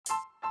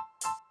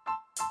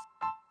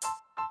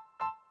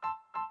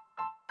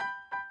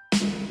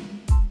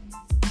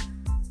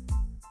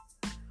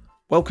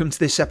Welcome to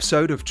this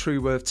episode of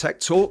Trueworth Tech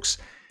Talks.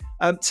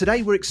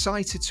 Today we're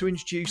excited to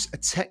introduce a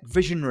tech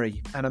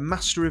visionary and a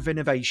master of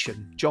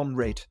innovation, John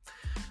Ridd.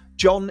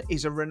 John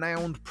is a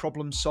renowned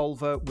problem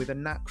solver with a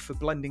knack for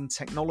blending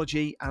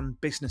technology and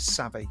business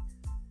savvy.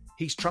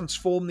 He's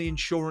transformed the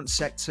insurance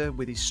sector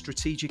with his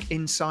strategic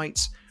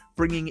insights,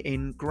 bringing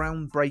in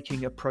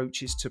groundbreaking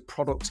approaches to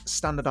product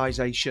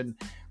standardization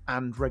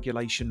and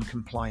regulation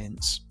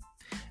compliance.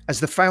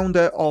 As the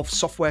founder of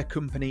software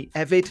company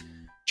Evid,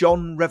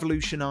 John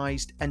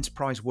revolutionised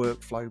enterprise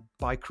workflow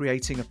by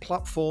creating a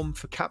platform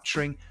for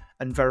capturing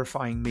and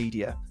verifying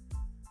media.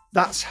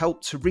 That's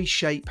helped to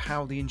reshape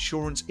how the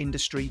insurance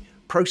industry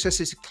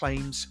processes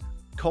claims,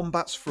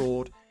 combats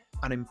fraud,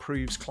 and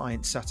improves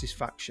client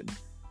satisfaction.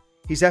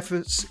 His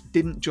efforts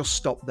didn't just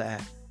stop there.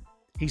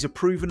 He's a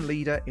proven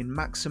leader in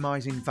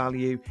maximising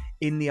value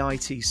in the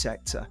IT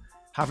sector,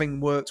 having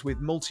worked with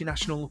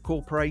multinational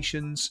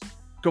corporations,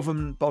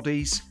 government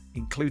bodies,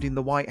 including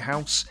the White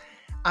House,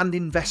 and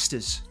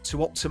investors to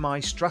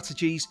optimise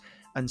strategies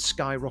and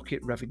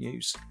skyrocket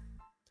revenues.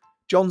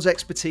 John's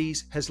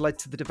expertise has led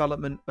to the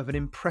development of an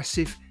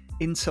impressive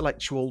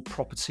intellectual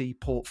property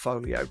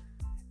portfolio,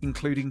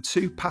 including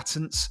 2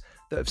 patents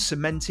that have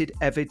cemented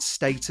Evid's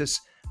status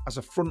as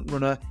a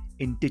frontrunner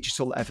in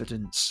digital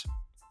evidence.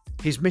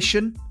 His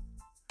mission?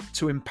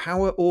 To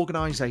empower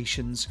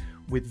organisations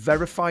with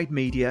verified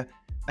media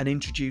and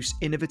introduce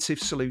innovative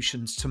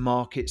solutions to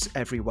markets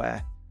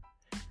everywhere.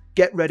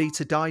 Get ready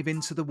to dive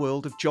into the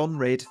world of John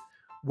Ridd,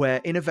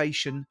 where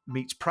innovation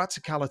meets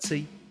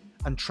practicality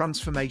and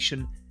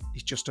transformation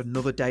is just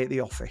another day at the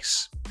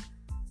office.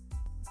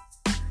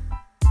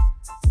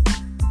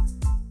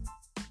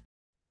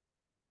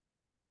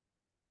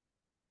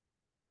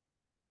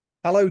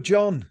 Hello,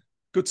 John.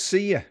 Good to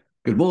see you.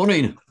 Good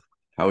morning.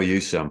 How are you,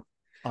 Sam?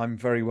 I'm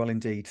very well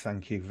indeed.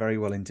 Thank you. Very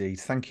well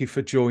indeed. Thank you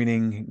for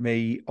joining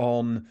me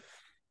on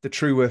the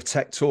Trueworth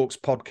Tech Talks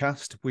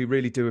podcast. We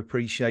really do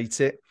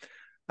appreciate it.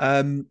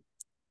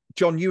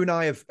 John, you and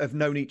I have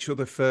known each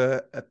other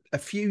for a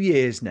few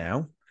years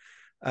now.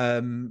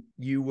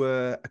 You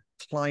were a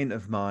client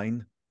of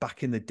mine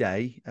back in the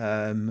day.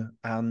 I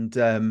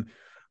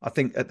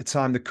think at the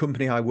time, the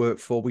company I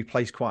worked for, we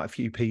placed quite a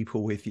few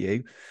people with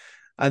you.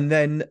 And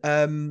then,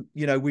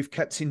 we've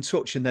kept in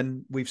touch, and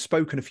then we've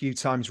spoken a few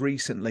times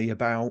recently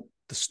about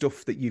the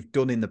stuff that you've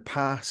done in the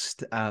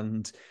past.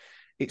 And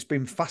it's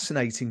been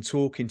fascinating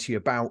talking to you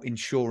about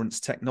insurance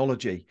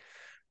technology,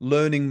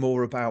 learning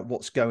more about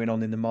what's going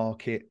on in the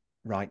market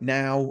right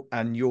now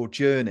and your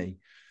journey.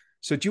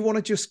 So do you want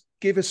to just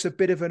give us a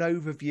bit of an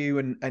overview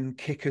and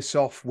kick us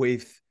off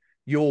with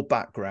your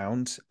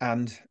background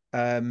and,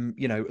 a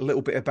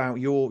little bit about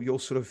your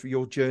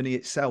journey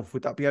itself?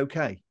 Would that be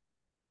okay?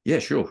 Yeah,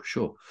 sure.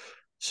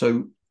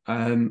 So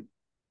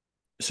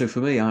for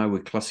me, I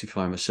would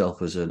classify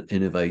myself as an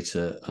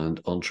innovator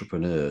and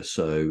entrepreneur.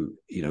 So,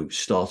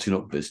 starting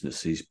up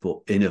businesses, but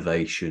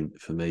innovation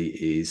for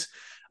me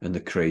and the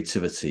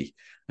creativity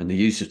and the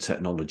use of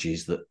technology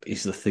is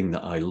the thing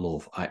that I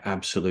love. I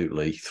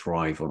absolutely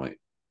thrive on it.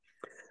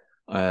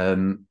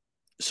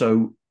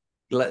 So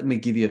let me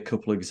give you a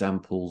couple of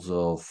examples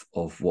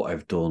of what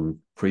I've done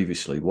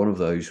previously. One of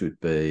those would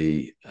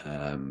be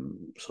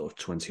sort of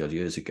 20 odd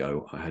years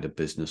ago, I had a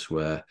business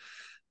where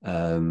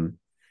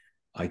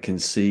I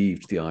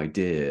conceived the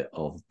idea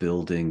of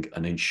building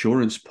an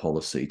insurance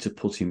policy to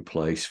put in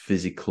place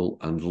physical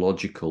and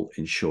logical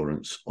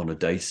insurance on a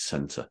data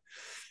center.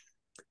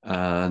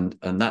 And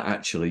that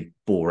actually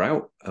bore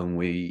out, and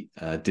we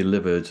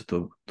delivered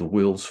the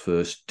world's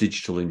first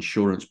digital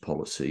insurance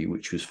policy,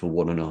 which was for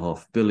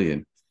 $1.5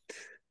 billion.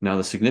 Now,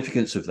 the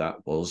significance of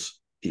that was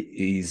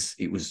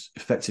it was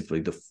effectively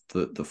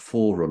the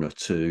forerunner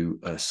to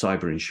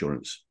cyber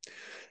insurance.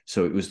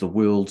 So it was the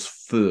world's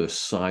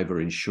first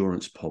cyber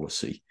insurance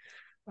policy,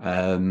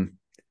 and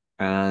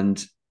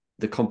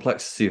the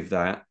complexity of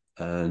that,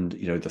 and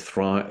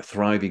the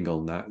thriving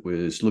on that,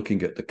 was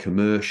looking at the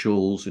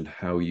commercials and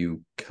how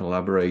you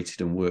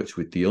collaborated and worked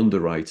with the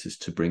underwriters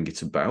to bring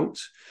it about,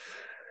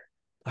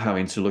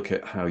 having to look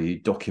at how you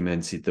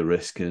documented the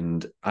risk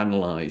and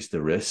analysed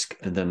the risk,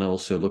 and then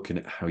also looking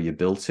at how you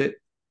built it.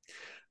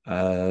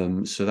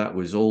 So that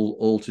was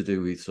all to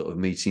do with sort of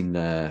meeting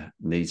their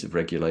needs of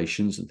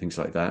regulations and things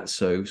like that.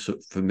 So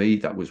for me,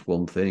 that was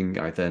one thing.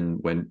 I then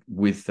went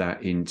with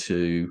that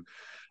into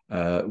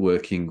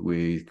working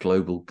with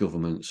global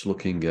governments,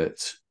 looking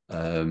at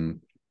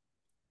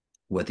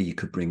whether you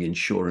could bring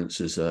insurance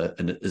as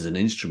an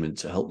instrument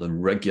to help them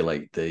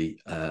regulate the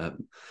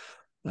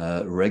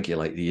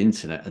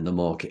internet and the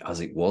market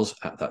as it was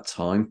at that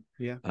time.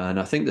 Yeah. And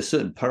I think there's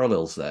certain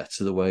parallels there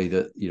to the way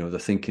that, the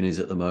thinking is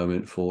at the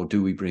moment for,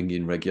 do we bring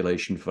in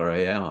regulation for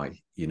AI,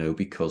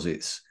 because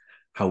it's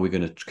how we're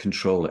going to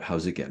control it, how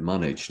does it get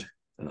managed?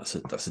 And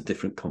that's a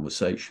different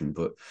conversation.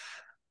 But,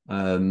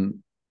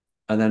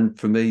 and then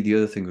for me, the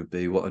other thing would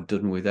be what I'd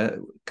done with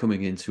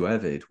coming into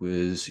Evid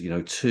was,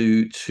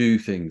 two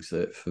things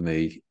that for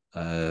me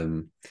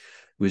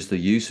was the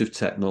use of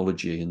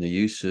technology and the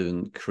use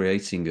and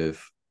creating of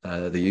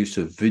the use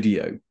of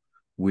video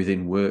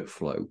within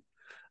workflow.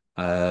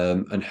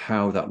 and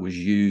how that was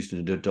used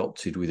and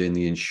adopted within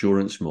the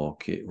insurance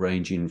market,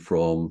 ranging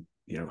from,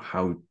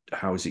 how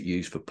is it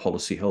used for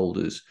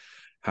policyholders,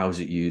 how is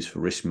it used for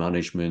risk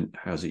management,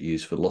 how is it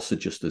used for loss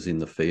adjusters in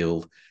the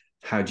field,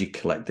 how do you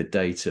collect the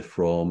data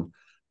from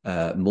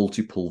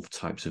multiple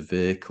types of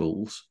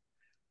vehicles.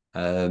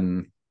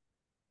 So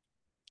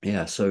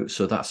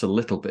that's a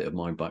little bit of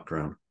my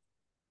background.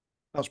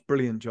 That's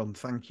brilliant, John.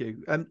 Thank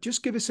you.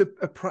 Just give us a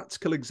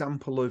practical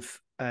example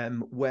of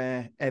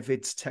where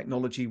Evid's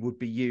technology would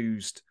be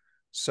used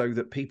so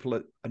that people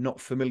are not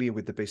familiar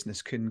with the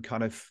business can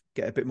kind of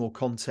get a bit more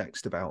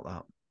context about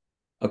that.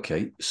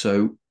 Okay,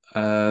 so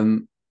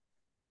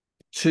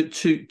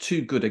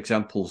two good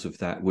examples of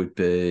that would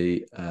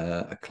be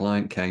a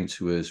client came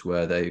to us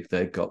where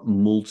they've got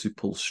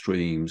multiple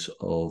streams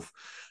of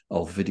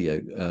video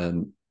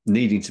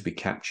needing to be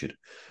captured.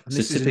 And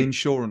this is an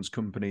insurance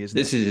company, isn't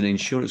it? This is an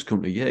insurance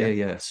company.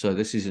 Yeah. So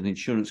this is an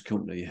insurance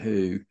company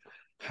who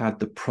had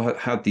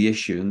the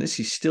issue, and this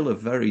is still a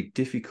very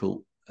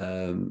difficult,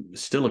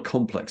 still a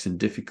complex and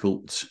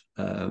difficult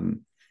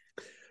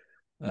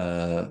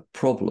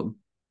problem,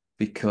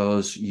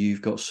 because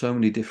you've got so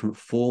many different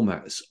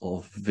formats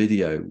of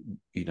video.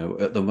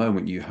 At the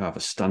moment you have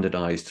a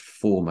standardized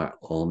format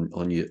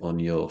on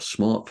your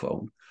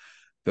smartphone,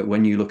 but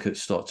when you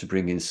start to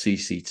bring in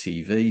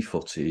CCTV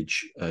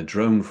footage,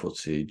 drone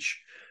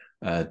footage,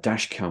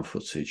 dash cam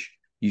footage,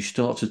 you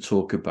start to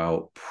talk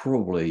about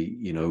probably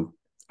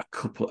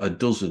a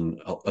dozen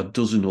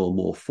or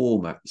more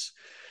formats.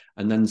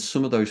 And then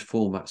some of those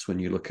formats, when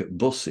you look at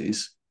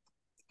buses,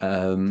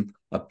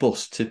 a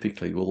bus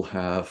typically will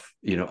have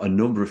a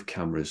number of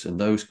cameras, and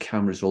those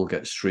cameras all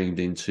get streamed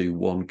into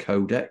one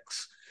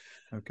codex.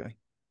 Okay.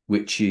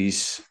 Which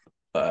is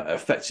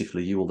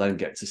effectively, you will then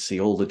get to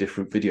see all the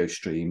different video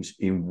streams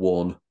in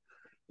one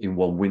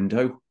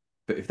window.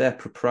 But if they're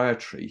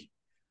proprietary,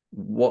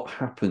 what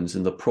happens,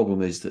 and the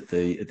problem is that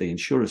the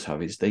insurers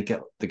have, is they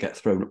get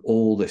thrown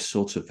all this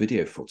sort of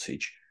video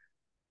footage,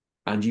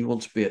 and you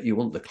want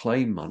the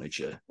claim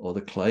manager or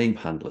the claim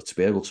handler to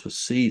be able to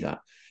see that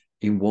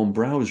in one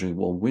browser, in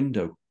one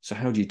window. So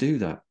how do you do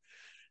that?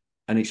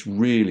 And it's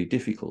really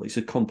difficult. It's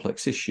a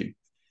complex issue.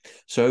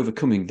 So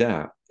overcoming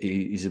that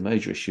is a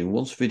major issue. And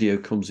once video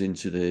comes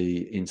into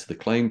the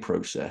claim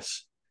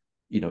process,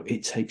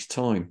 it takes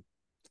time.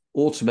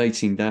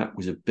 Automating that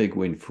was a big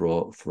win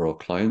for our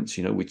clients.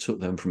 We took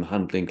them from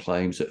handling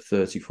claims at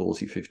 30,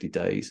 40, 50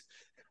 days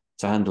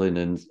to handling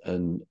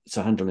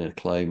a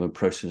claim and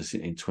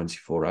processing it in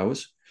 24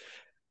 hours.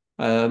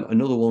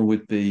 Another one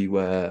would be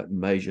where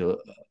major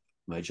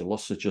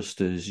loss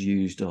adjusters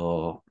used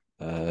our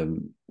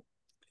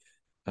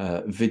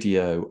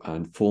video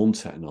and form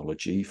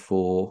technology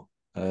for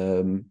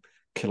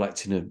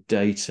collecting of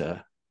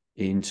data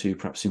into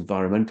perhaps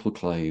environmental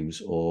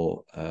claims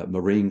or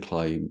marine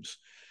claims.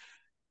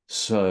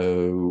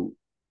 So,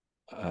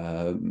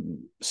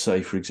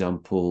 say, for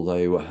example,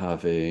 they were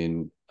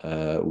having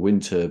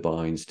wind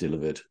turbines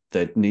delivered.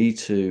 They'd need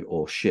to,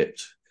 or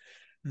shipped.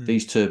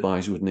 These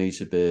turbines would need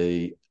to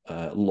be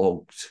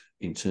logged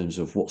in terms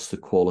of what's the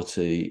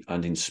quality,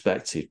 and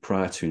inspected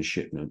prior to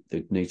shipment.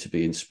 They'd need to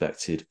be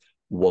inspected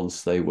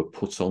once they were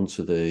put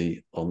onto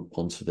the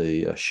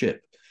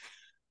ship.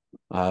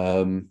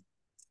 And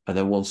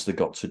then once they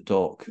got to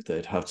dock,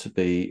 they'd have to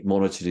be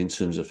monitored in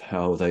terms of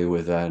how they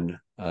were then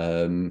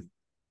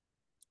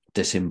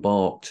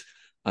disembarked.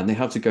 And they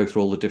have to go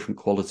through all the different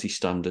quality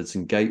standards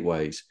and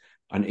gateways.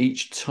 And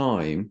each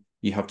time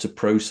you have to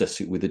process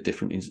it with a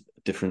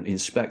different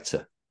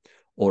inspector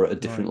or at a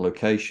different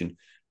location.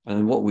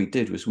 And what we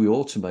did was we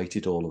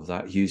automated all of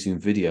that using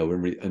video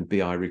and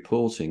BI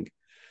reporting,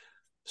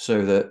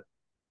 so that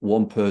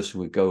one person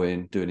would go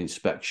in, do an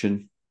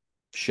inspection,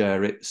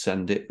 share it,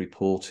 send it,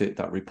 report it.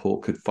 That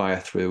report could fire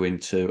through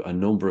into a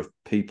number of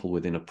people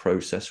within a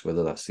process,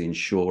 whether that's the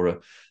insurer,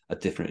 a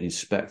different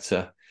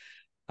inspector,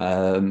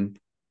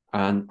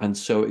 and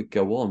so it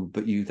go on.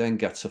 But you then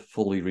get a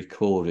fully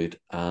recorded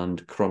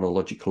and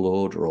chronological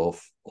order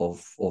of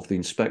the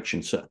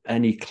inspection. So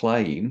any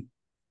claim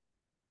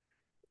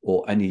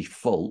or any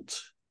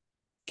fault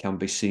can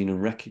be seen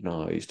and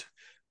recognised.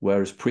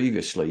 Whereas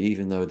previously,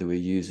 even though they were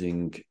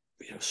using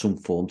some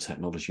form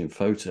technology and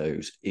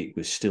photos, it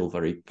was still a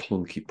very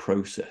clunky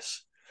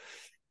process.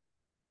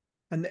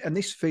 And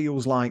this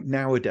feels like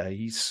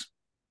nowadays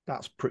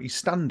that's pretty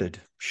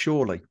standard,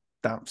 surely.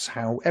 That's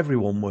how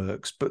everyone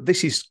works. But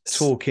this is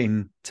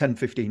talking 10,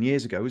 15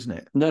 years ago, isn't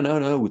it?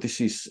 No.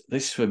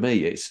 This for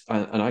me,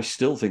 and I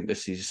still think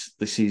this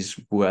is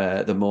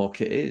where the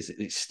market is.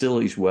 It still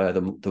is where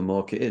the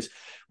market is.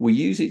 We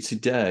use it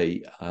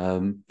today.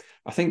 I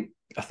think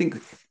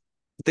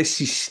this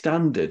is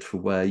standard for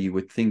where you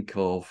would think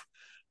of,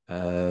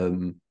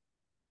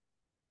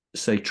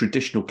 say,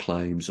 traditional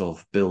claims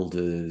of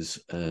builders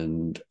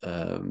and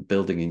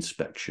building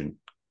inspection,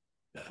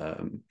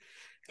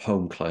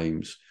 home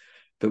claims.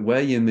 But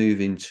where you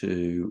move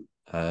into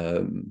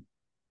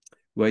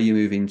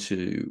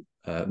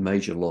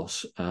major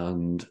loss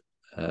and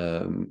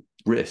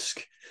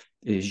risk,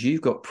 is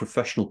you've got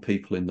professional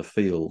people in the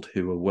field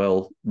who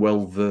are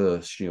well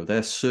versed.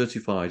 They're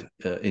certified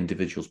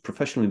individuals,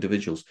 professional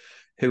individuals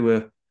who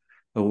are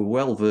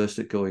well versed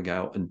at going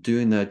out and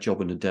doing their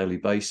job on a daily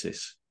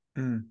basis.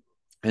 Mm.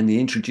 And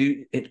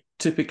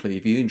typically,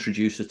 if you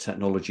introduce a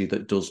technology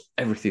that does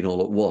everything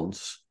all at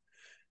once,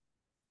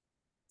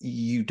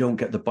 you don't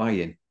get the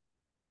buy-in.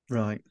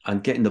 Right.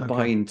 And getting the Okay.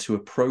 buy-in to a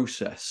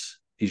process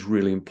is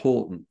really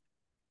important,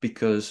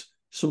 because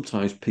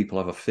sometimes people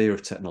have a fear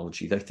of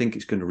technology. They think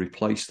it's going to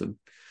replace them.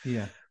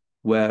 Yeah.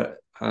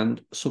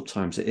 And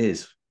sometimes it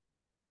is.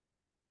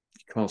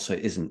 You can't say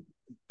it isn't.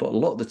 But a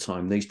lot of the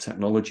time, these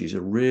technologies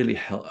are really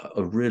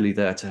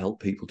there to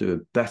help people do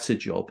a better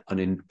job and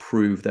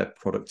improve their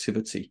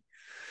productivity.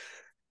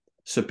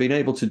 So being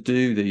able to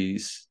do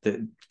these,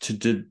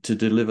 to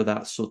deliver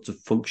that sort of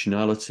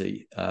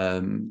functionality,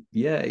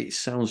 it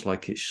sounds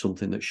like it's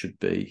something that should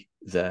be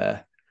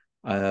there.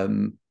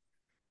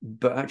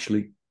 But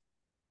actually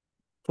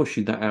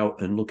pushing that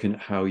out and looking at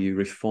how you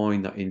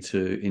refine that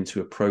into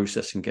a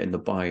process and getting the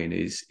buy-in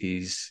is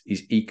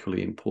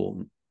equally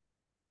important.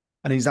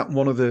 And is that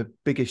one of the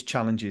biggest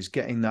challenges,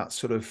 getting that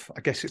sort of,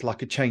 I guess it's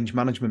like a change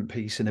management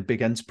piece in a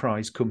big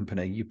enterprise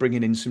company? You're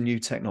bringing in some new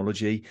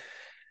technology.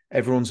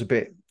 Everyone's a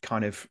bit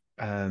kind of,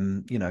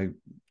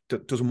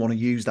 doesn't want to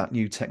use that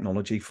new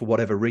technology for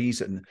whatever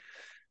reason.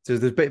 So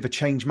there's a bit of a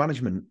change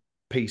management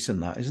piece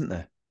in that, isn't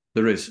there?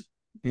 There is.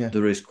 Yeah.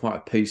 There is quite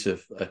a piece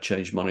of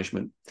change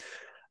management.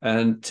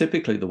 And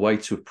typically the way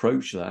to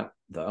approach that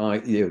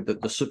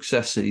the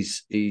success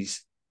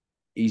is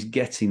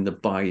getting the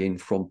buy-in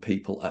from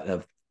people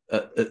at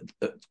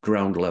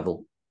ground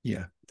level.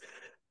 Yeah.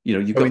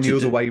 You've going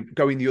got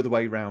going the other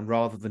way around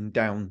rather than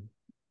down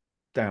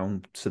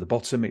to the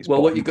bottom. It's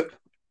what bottom.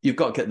 You've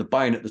got to get the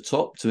buy-in at the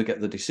top to get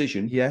the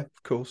decision. Yeah,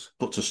 of course.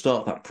 But to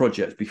start that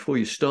project, before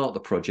you start the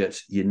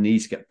project, you need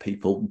to get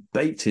people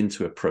baked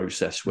into a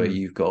process where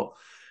you've got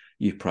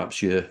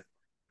perhaps your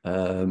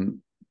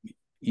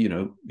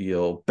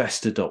your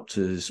best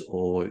adopters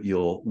or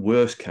your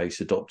worst case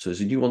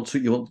adopters, and you want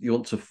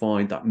to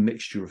find that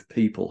mixture of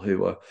people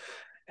who are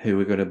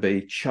going to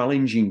be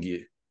challenging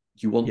you.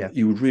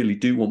 You really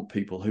do want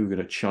people who are going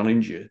to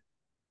challenge you.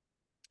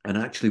 And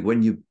actually,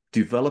 when you're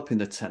developing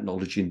the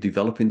technology and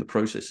developing the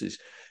processes,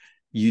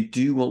 you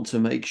do want to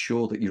make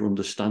sure that you're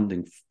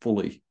understanding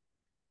fully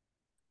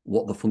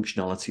what the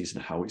functionality is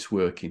and how it's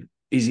working.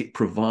 Is it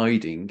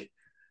providing?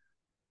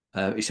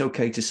 It's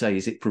okay to say,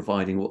 is it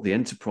providing what the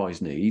enterprise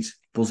needs?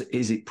 But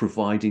is it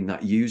providing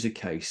that user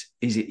case?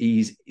 Is it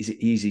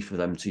easy for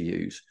them to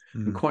use?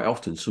 And quite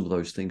often, some of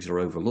those things are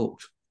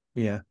overlooked.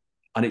 Yeah.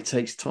 And it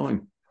takes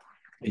time.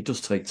 It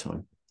does take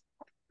time.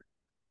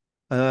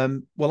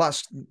 Well,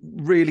 that's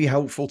really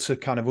helpful to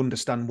kind of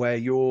understand where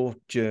your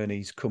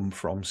journey's come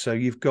from. So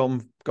you've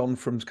gone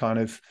from kind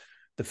of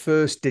the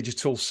first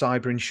digital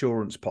cyber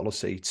insurance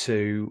policy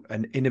to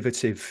an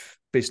innovative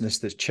business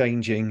that's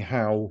changing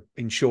how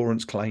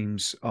insurance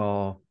claims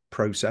are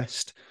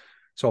processed.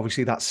 So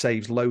obviously that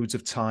saves loads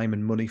of time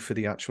and money for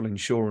the actual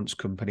insurance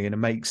company, and it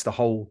makes the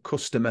whole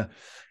customer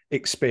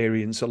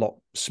experience a lot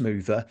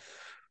smoother.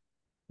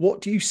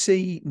 What do you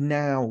see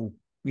now?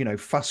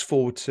 Fast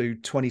forward to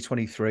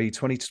 2023,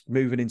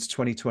 moving into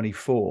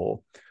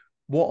 2024,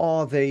 what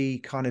are the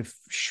kind of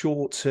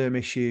short-term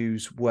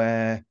issues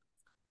where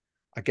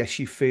I guess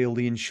you feel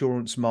the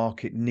insurance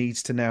market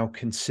needs to now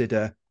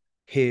consider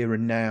here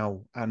and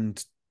now,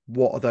 and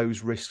what are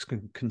those risks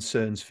and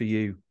concerns for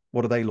you?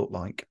 What do they look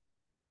like?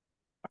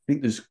 I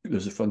think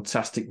there's a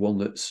fantastic one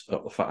that's.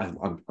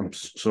 I'm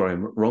sorry,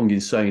 I'm wrong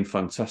in saying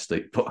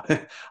fantastic,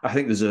 but I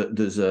think there's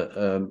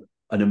an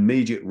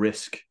immediate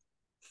risk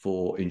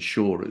for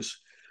insurers,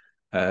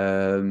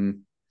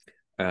 and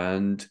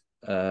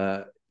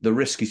the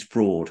risk is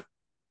fraud.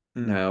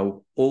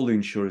 Now, all the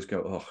insurers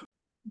go, oh,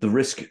 the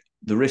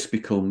risk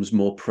becomes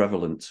more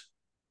prevalent.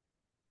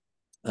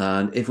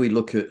 And if we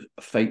look at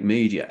fake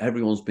media,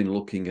 everyone's been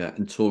looking at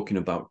and talking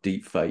about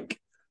deep fake,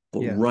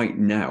 but right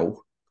now,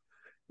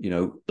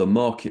 the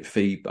market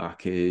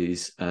feedback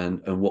is,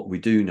 and what we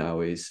do know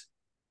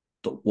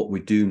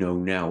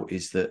now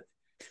is that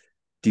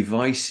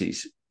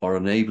devices are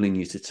enabling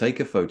you to take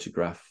a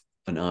photograph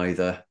and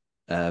either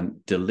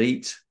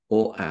delete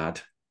or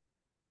add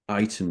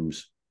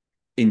items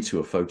into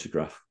a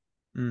photograph.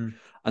 And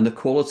the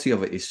quality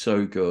of it is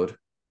so good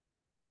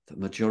that the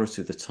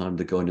majority of the time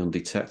they're going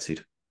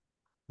undetected.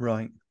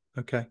 Right.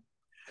 Okay.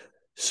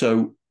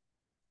 So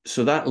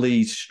that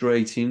leads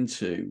straight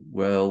into,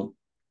 well,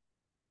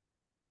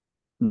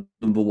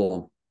 number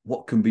one,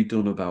 what can be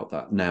done about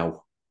that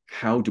now?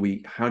 How do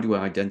we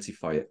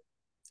identify it?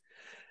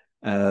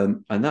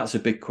 And that's a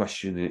big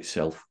question in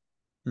itself.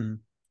 And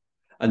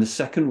the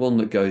second one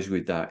that goes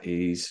with that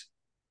is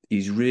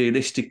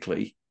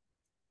realistically,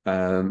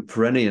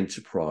 for any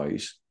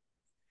enterprise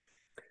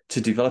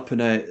to develop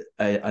an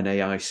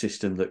AI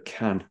system that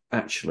can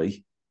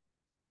actually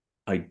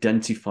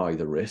identify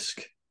the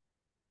risk.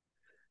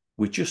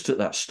 We're just at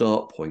that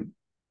start point,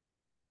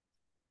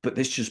 but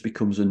this just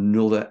becomes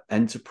another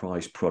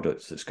enterprise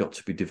product that's got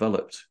to be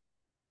developed.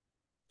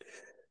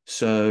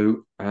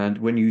 So, and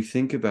when you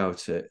think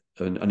about it,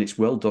 and it's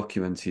well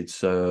documented.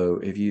 So,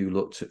 if you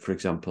looked at, for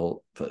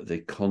example, the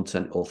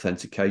Content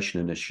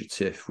Authentication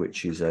Initiative,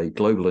 which is a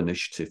global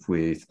initiative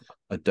with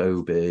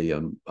Adobe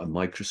and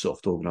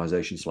Microsoft,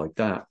 organizations like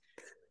that,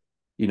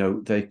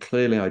 they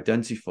clearly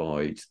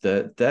identified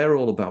that they're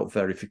all about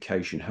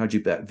verification. How do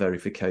you bet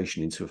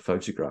verification into a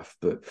photograph?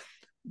 But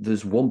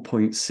there's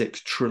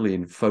 1.6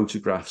 trillion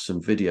photographs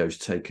and videos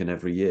taken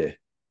every year.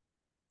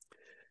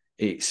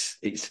 It's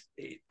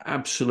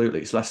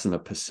absolutely, it's less than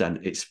 1%.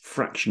 It's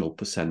fractional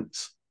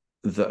percents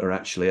that are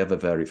actually ever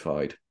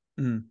verified.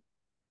 Mm.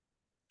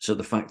 So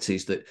the fact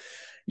is that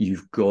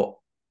you've got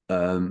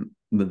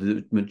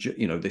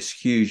this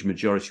huge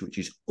majority which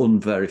is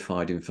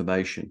unverified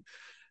information.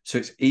 So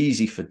it's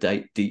easy for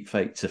deep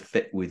fake to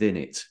fit within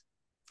it.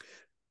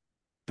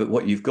 But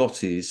what you've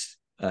got is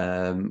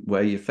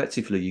where you're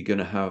going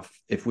to have,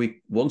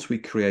 once we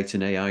create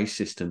an AI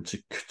system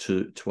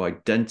to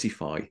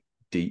identify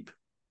deep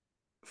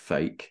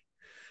fake,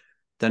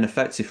 then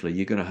effectively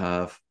you're going to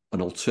have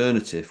an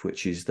alternative,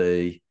 which is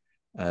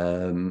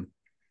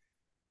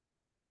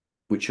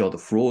which are the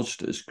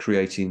fraudsters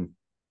creating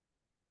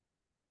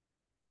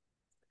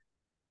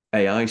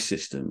AI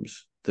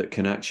systems that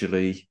can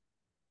actually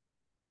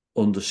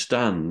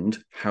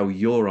understand how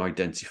you're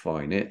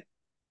identifying it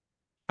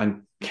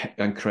and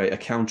create a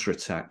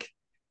counterattack.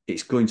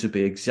 It's going to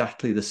be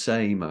exactly the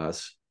same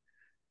as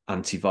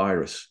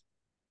antivirus.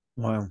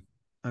 Wow.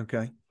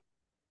 Okay.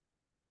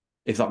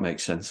 If that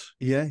makes sense.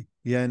 Yeah.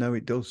 Yeah. No,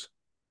 it does.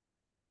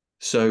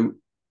 So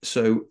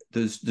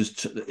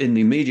there's in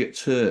the immediate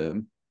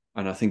term,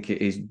 and I think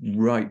it is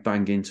right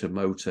bang into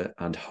motor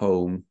and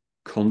home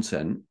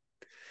content,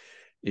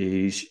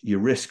 is your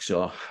risks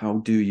are how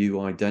do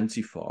you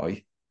identify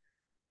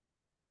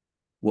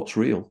what's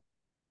real?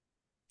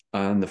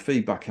 And the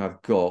feedback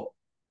I've got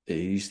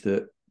is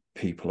that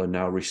people are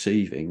now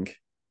receiving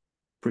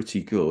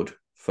pretty good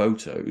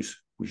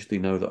photos which they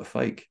know that are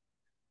fake.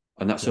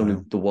 And that's Wow.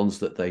 only the ones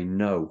that they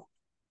know.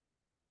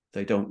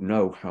 They don't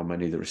know how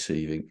many they're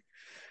receiving.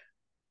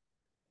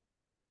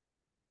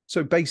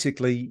 So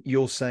basically,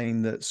 you're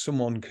saying that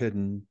someone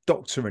can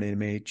doctor an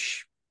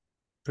image,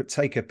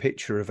 take a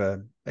picture of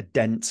a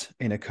dent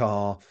in a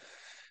car,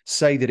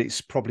 say that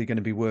it's probably going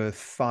to be worth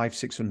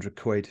 500-600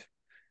 quid,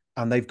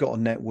 and they've got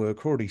a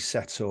network already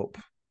set up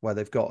where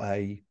they've got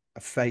a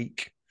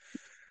fake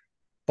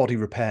body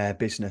repair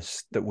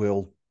business that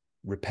will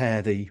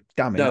repair the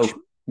damage,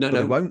 but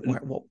they No. won't.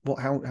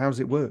 How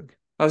does it work?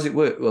 How does it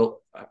work?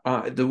 Well,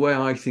 the way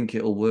I think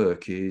it'll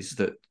work is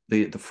that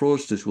the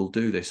fraudsters will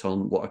do this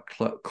on what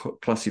I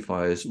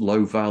classify as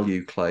low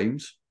value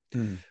claims,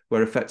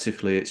 where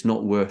effectively it's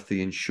not worth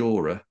the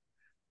insurer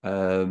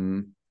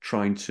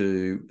trying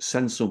to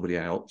send somebody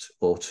out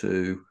or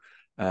to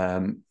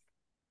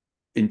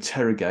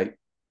interrogate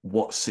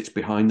what sits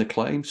behind the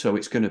claim. So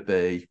it's going to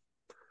be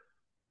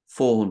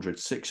 400,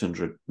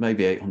 600,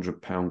 maybe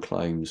 £800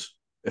 claims,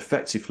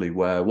 effectively,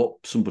 where what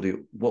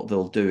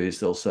they'll do is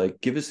they'll say,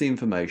 give us the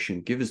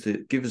information, give us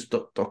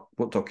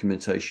what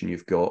documentation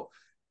you've got,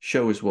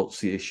 show us what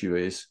the issue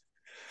is,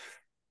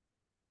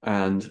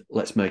 and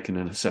let's make an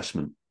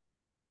assessment.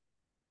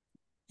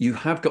 You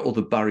have got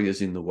other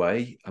barriers in the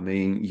way. I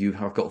mean, you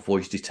have got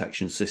voice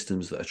detection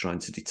systems that are trying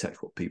to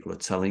detect what people are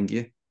telling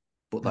you,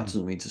 but that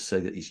doesn't mean to say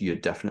that you're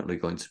definitely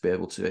going to be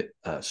able to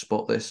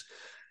spot this.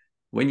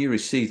 When you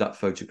receive that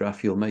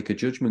photograph, you'll make a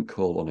judgment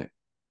call on it.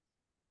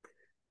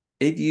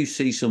 If you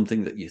see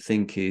something that you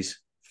think is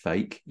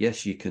fake,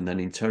 yes, you can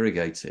then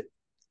interrogate it.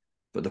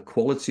 But the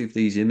quality of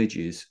these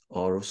images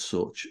are of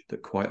such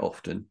that quite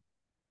often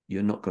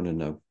you're not going to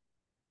know.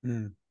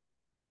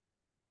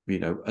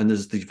 And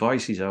there's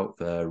devices out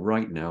there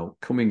right now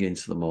coming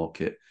into the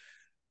market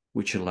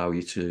which allow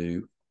you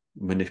to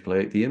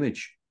manipulate the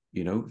image.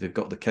 They've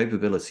got the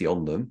capability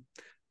on them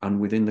and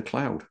within the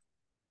cloud.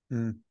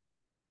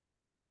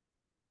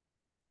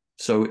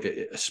 So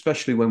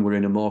especially when we're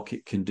in a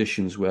market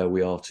conditions where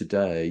we are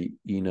today,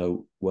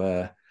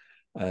 where,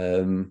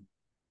 the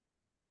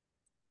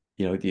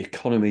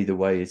economy the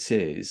way it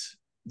is,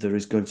 there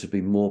is going to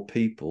be more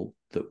people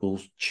that will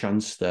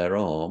chance their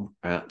arm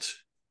at,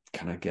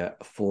 can I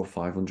get 400 or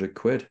 500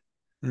 quid?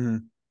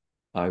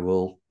 I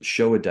will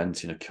show a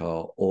dent in a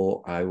car,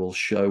 or I will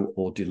show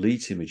or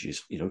delete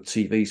images.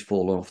 TV's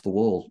fallen off the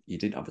wall. You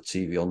didn't have a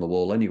TV on the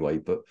wall anyway,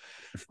 but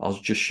I'll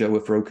just show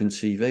a broken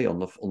TV on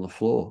the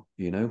floor.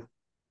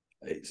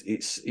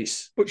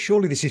 It's. But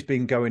surely this has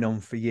been going on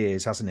for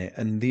years, hasn't it?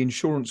 And the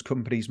insurance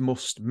companies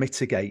must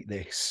mitigate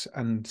this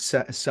and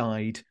set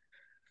aside,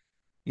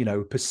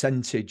 a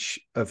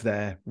percentage of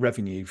their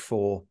revenue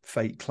for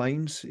fake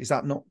claims. Is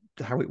that not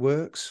how it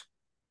works?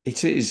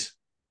 It is.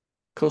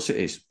 Of course it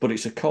is, but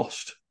it's a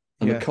cost.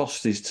 And the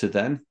cost is to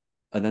them,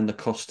 and then the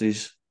cost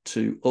is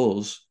to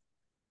us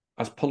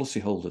as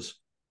policyholders.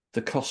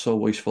 The cost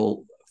always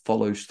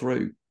follows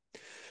through.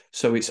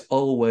 So it's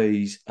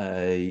always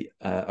a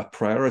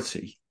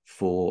priority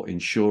for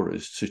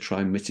insurers to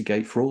try and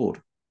mitigate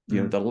fraud.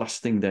 The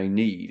last thing they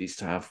need is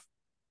to have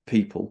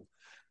people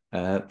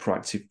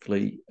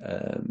proactively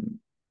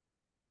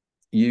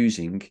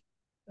using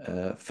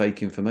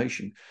fake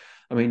information.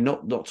 I mean,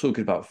 not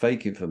talking about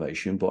fake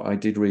information, but I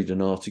did read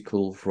an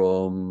article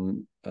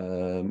from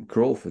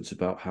Crawford's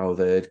about how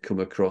they'd come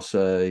across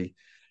a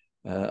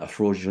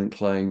fraudulent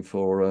claim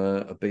for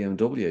a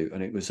BMW,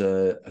 and it was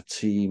a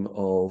team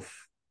of,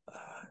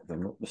 if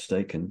I'm not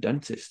mistaken,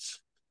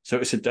 dentists. So it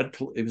was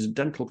a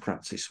dental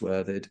practice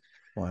where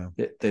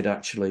they'd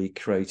actually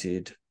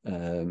created,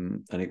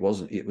 and it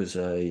wasn't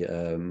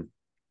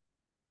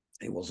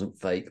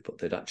fake, but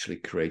they'd actually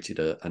created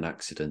an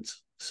accident.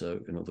 So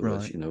in other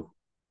words, Right.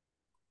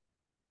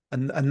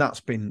 And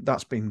that's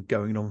been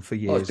going on for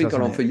oh, it's years, been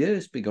going hasn't on for it?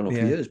 years,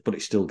 Yeah. but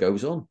it still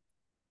goes on.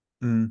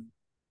 Mm.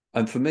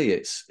 And for me,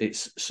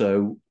 it's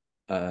so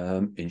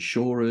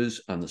insurers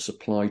and the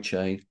supply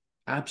chain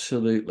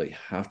absolutely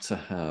have to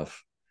have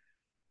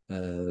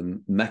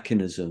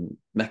mechanisms,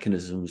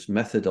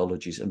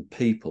 methodologies, and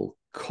people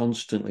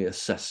constantly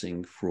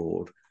assessing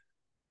fraud.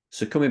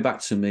 So coming back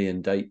to me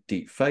and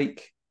deep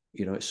fake,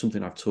 it's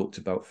something I've talked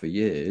about for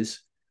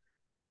years,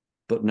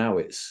 but now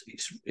it's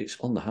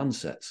on the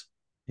handsets.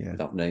 Yeah.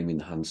 Without naming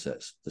the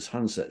handsets, there's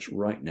handsets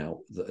right now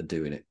that are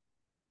doing it.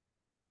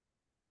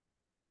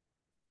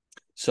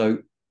 So,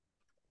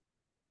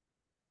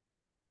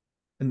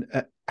 And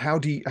how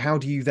do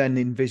you then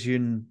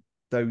envision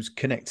those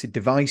connected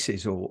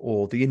devices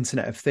or the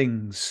Internet of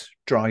Things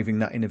driving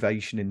that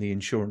innovation in the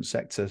insurance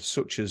sector,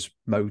 such as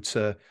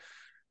motor?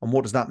 And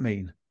what does that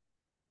mean?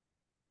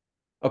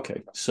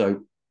 okay,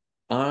 so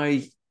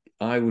I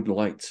would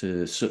like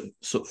to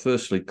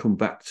firstly come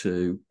back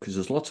to, because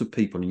there's lots of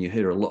people and you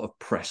hear a lot of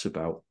press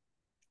about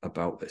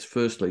this.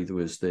 Firstly, there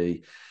was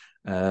the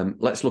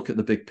let's look at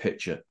the big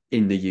picture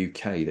in the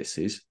UK. This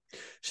is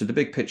so the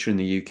big picture in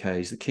the UK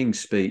is the King's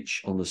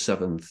speech on the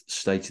 7th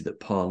stated that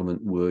Parliament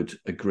would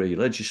agree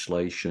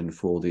legislation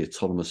for the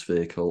autonomous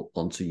vehicle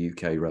onto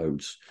UK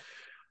roads,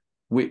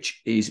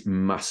 which is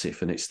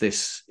massive, and it's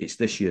this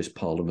year's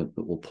Parliament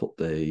that will put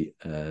the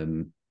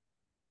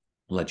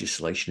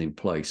legislation in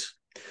place.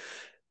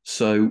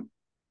 So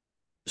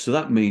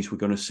that means we're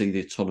going to see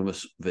the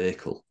autonomous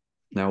vehicle.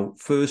 Now,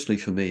 firstly,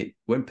 for me,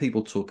 when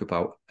people talk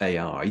about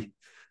AI,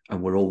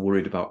 and we're all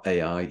worried about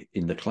AI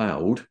in the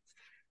cloud,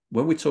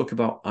 when we talk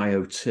about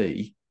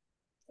IoT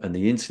and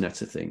the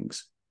Internet of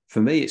Things, for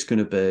me, it's going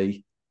to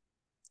be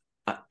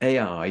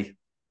AI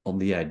on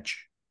the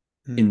edge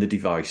in the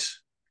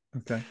device.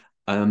 Okay.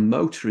 And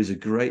motor is a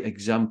great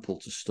example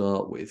to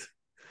start with,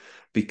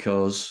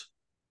 because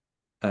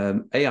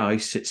AI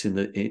sits in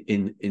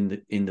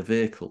the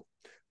vehicle.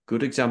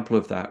 Good example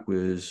of that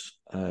was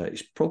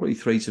it's probably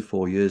 3 to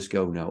 4 years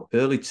ago now.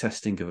 Early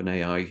testing of an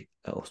AI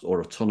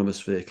or autonomous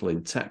vehicle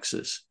in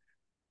Texas.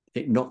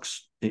 It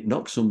knocks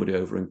somebody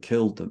over and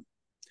killed them,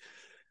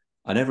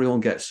 and everyone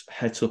gets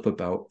het up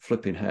about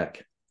flipping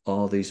heck.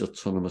 Are these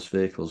autonomous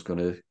vehicles going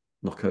to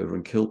knock over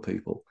and kill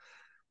people?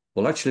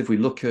 Well, actually, if we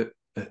look at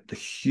the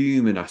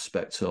human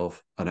aspect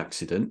of an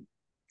accident,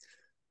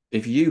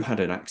 if you had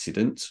an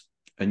accident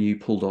and you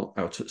pulled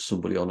out at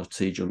somebody on a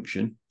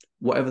T-junction,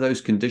 whatever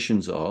those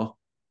conditions are,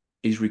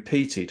 is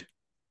repeated.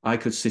 I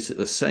could sit at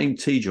the same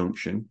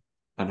T-junction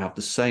and have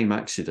the same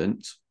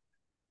accident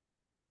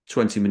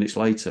 20 minutes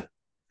later,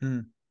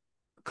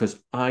 because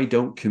I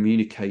don't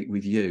communicate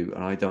with you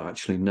and I don't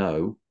actually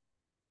know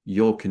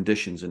your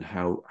conditions and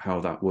how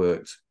that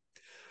worked.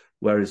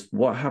 Whereas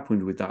what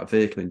happened with that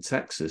vehicle in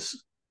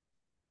Texas,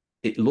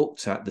 it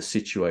looked at the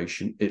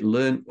situation, it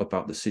learned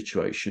about the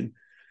situation,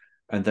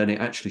 and then it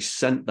actually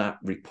sent that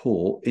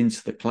report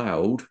into the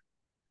cloud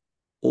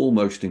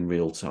almost in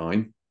real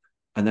time.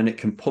 And then it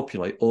can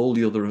populate all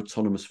the other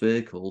autonomous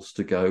vehicles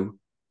to go,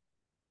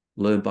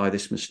 learn by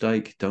this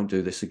mistake, don't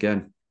do this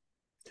again.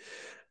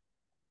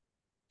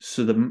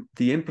 So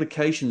the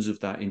implications of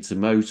that into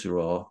motor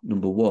are,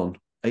 number one,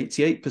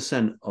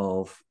 88%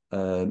 of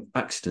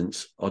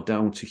accidents are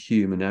down to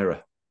human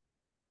error.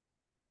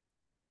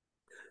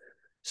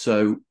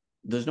 So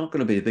there's not going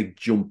to be a big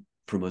jump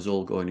from us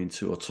all going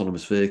into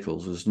autonomous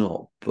vehicles. There's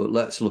not. But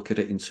let's look at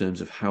it in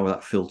terms of how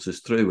that filters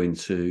through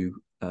into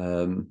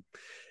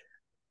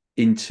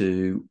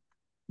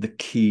the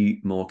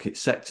key market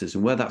sectors,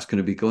 and where that's going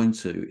to be going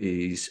to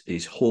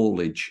is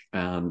haulage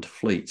and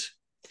fleet.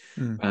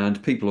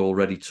 And people are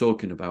already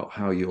talking about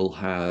how you'll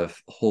have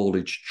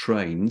haulage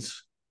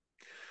trains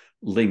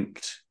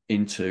linked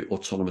into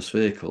autonomous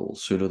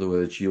vehicles. So in other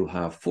words, you'll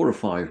have 4 or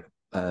 5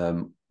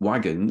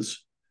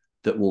 wagons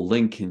that will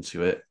link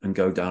into it and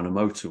go down a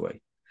motorway.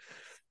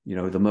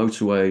 The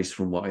motorways,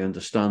 from what I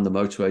understand, the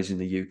motorways in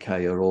the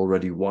UK are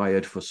already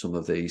wired for some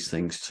of these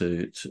things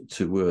to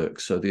work.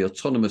 So the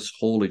autonomous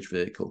haulage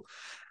vehicle.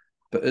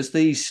 But as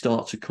these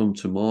start to come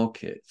to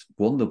market,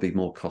 one, they'll be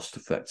more cost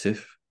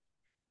effective.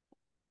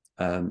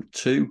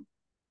 Two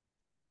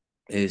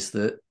is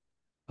that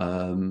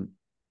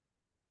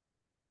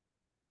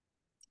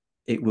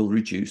it will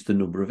reduce the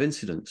number of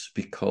incidents,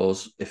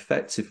 because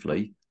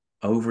effectively,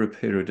 over a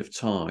period of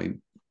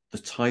time, the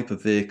type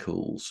of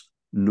vehicles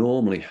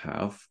normally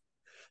have.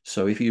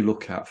 So if you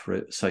look at, for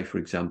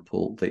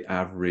example, the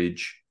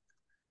average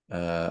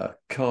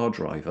car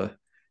driver,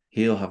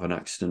 he'll have an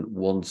accident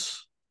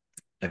once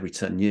every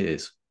 10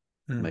 years,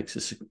 Mm.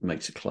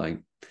 makes a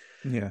claim.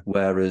 Yeah.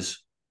 Whereas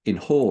in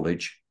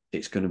haulage,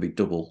 it's going to be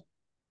double.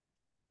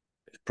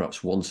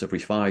 Perhaps once every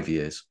 5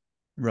 years,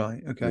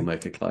 Right. he'll Okay.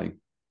 make a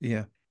claim.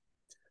 Yeah.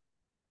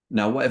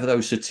 Now, whatever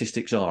those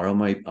statistics are,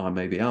 I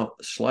may be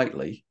out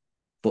slightly,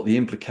 but the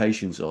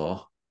implications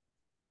are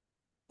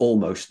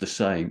almost the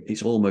same.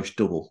 It's almost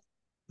double.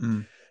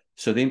 Mm.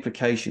 So the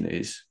implication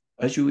is,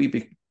 as you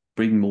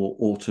bring more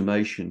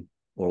automation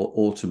or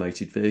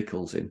automated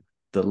vehicles in,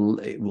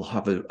 it will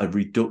have a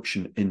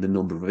reduction in the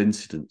number of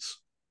incidents.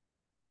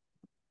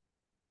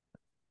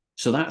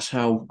 So that's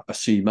how I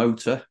see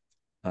motor.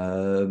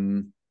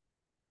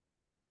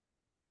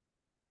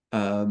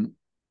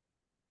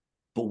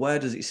 But where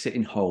does it sit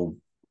in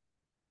home?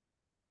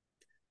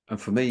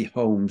 And for me,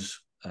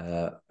 homes,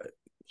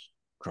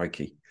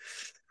 crikey,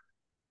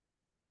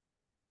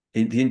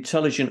 in the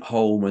intelligent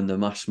home and the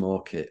mass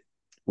market.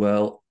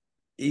 Well,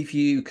 if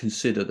you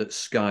consider that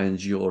Sky and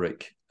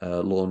Zurich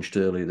launched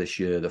earlier this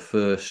year, the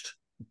first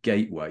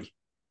gateway,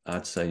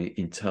 I'd say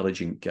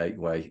intelligent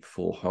gateway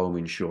for home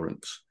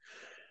insurance,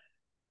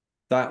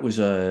 that was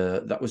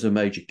a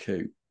major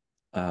coup.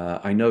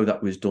 I know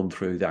that was done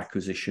through the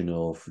acquisition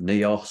of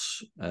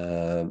Neos,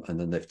 and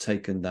then they've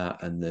taken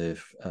that and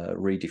they've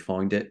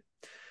redefined it.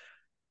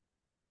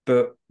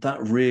 But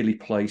that really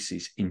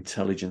places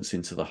intelligence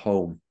into the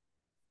home.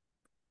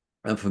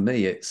 And for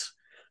me, it's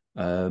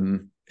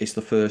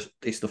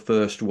the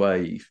first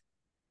wave,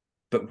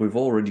 but we've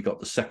already got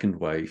the second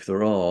wave.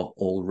 There are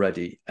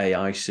already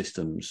AI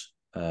systems.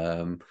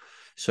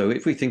 So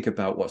if we think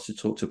about what's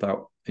talked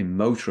about in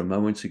motor a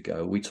moment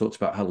ago, we talked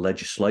about how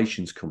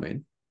legislation's come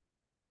in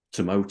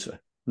to motor.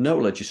 No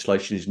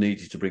legislation is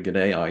needed to bring an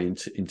AI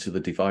into the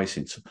device,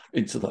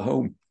 into the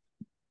home.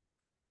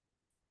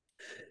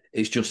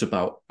 It's just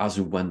about as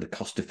and when the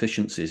cost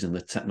efficiencies and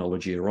the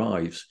technology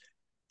arrives.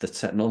 The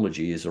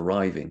technology is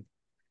arriving.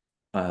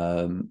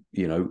 You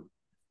know,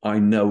 I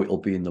know it'll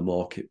be in the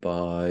market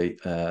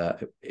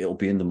it'll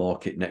be in the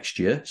market next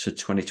year, so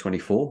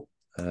 2024.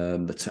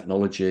 The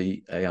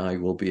technology AI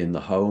will be in the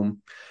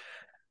home.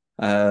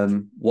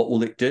 What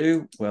will it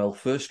do? Well,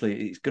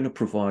 firstly, it's going to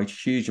provide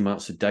huge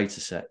amounts of data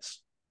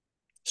sets.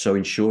 So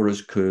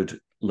insurers could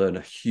learn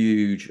a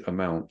huge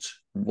amount.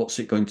 What's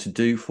it going to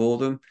do for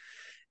them?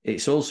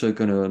 It's also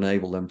going to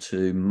enable them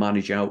to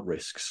manage out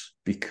risks,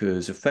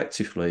 because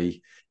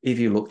effectively, if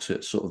you looked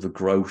at sort of the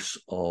gross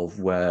of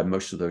where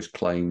most of those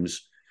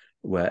claims,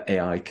 where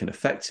AI can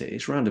affect it,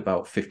 it's around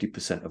about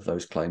 50% of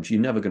those claims.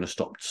 You're never going to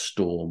stop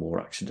storm or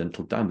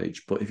accidental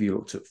damage. But if you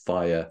looked at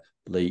fire,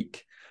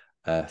 leak,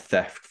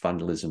 theft,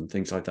 vandalism,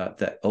 things like that,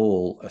 they're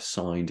all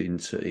assigned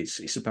into,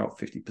 it's about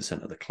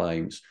 50% of the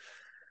claims.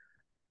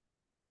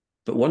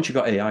 But once you've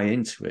got AI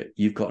into it,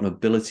 you've got an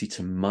ability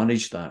to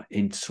manage that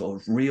in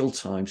sort of real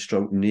time,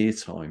 stroke near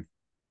time.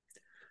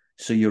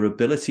 So your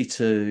ability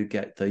to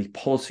get the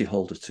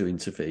policyholder to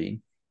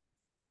intervene,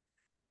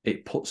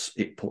 it puts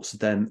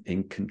them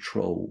in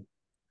control.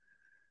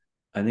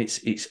 And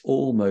it's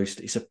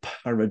a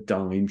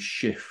paradigm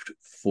shift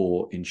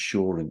for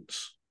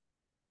insurance,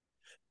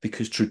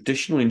 because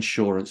traditional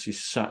insurance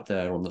is sat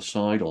there on the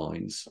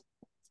sidelines.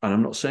 And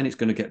I'm not saying it's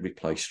going to get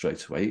replaced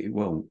straight away. It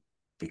won't,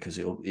 because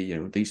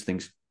these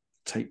things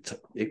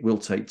it will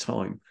take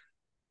time.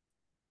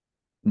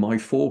 My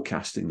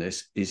forecast in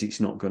this is it's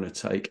not going to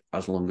take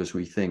as long as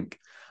we think.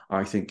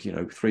 I think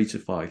 3 to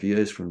 5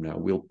 years from now,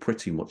 we'll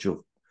pretty much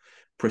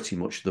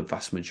the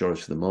vast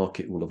majority of the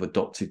market will have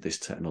adopted this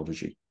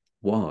technology.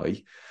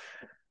 Why?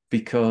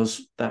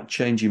 Because that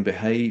change in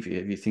behavior,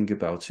 if you think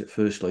about it,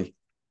 firstly,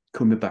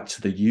 coming back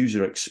to the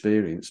user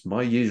experience,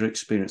 my user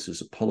experience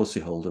as a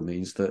policyholder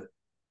means that,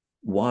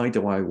 why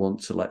do I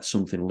want to let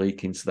something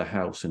leak into the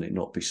house and it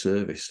not be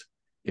serviced?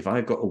 If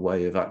I've got a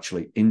way of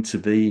actually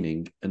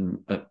intervening and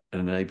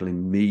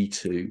enabling me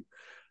to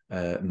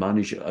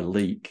manage a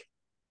leak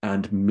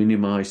and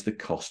minimize the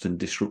cost and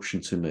disruption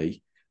to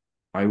me,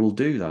 I will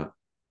do that.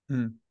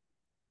 Mm.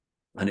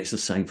 And it's the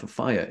same for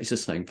fire. It's the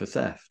same for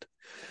theft.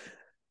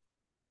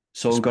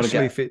 So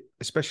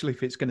especially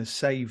if it's going to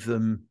save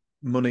them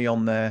money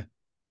on their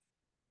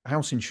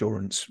house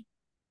insurance.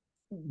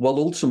 Well,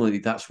 ultimately,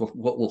 that's what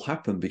will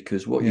happen,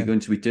 because what you're going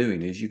to be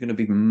doing is you're going to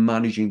be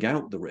managing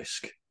out the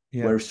risk.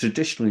 Yeah. Whereas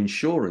traditional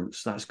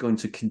insurance, that's going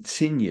to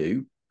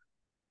continue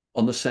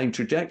on the same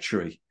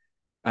trajectory.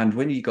 And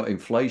when you've got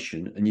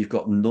inflation and you've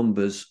got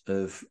numbers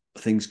of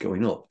things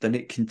going up, then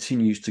it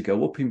continues to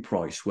go up in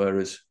price,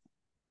 whereas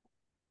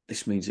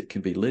this means it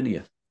can be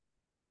linear.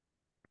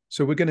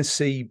 So we're going to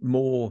see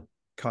more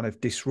kind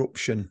of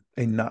disruption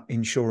in that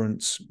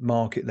insurance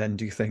market then,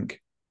 do you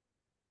think?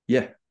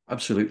 Yeah,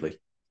 absolutely.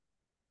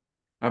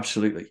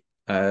 Absolutely.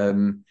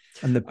 And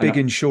the big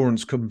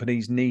insurance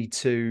companies need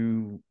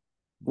to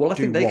I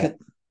think they could.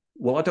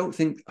 Well, I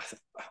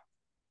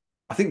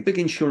think big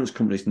insurance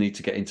companies need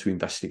to get into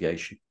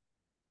investigation.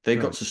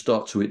 They've got to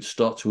start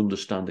to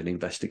understand and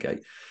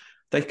investigate.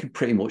 They can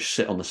pretty much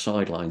sit on the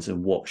sidelines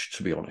and watch,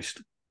 to be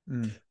honest.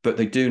 But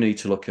they do need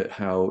to look at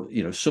how,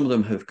 some of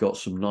them have got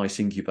some nice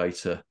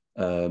incubator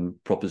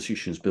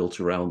propositions built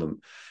around them.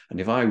 And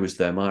if I was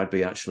them, I'd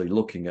be actually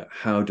looking at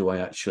how do I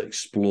actually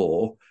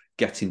explore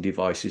getting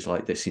devices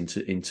like this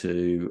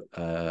into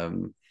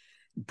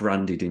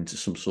branded into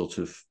some sort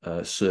of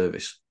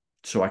service,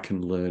 so I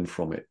can learn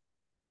from it.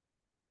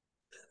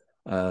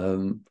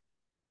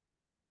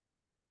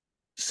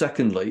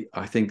 Secondly,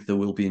 I think there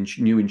will be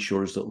new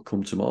insurers that will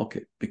come to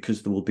market,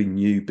 because there will be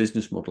new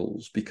business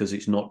models, because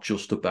it's not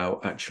just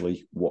about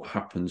actually what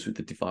happens with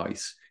the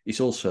device. It's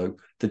also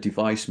the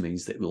device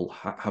means that it will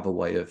have a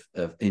way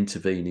of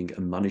intervening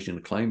and managing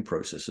the claim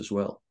process as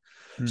well.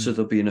 So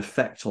there'll be an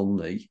effect on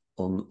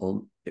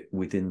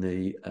within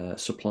the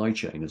supply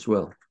chain as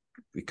well,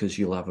 because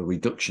you'll have a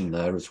reduction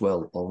there as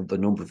well on the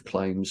number of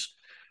claims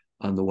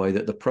and the way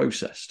that they're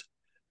processed.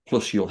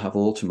 Plus, you'll have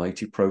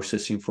automated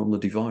processing from the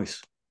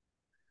device.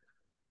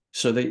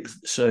 So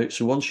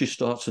once you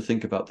start to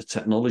think about the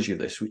technology of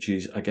this, which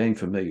is, again,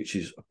 for me, which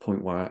is a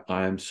point where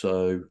I am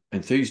so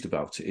enthused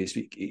about it,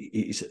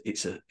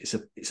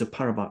 it's a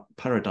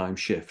paradigm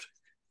shift.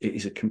 It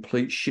is a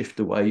complete shift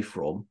away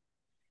from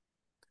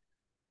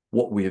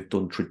what we have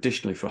done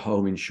traditionally for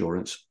home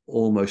insurance,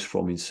 almost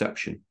from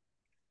inception,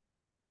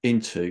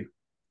 into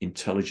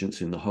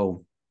intelligence in the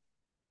home.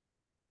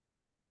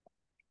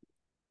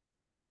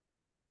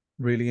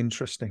 Really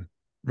interesting.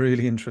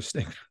 Really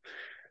interesting.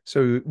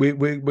 So we're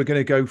going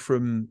to go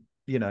from,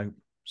 you know,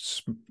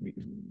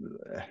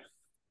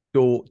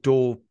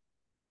 door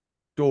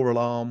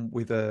alarm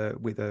with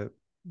a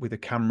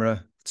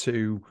camera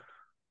to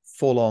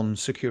full on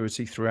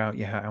security throughout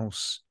your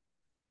house.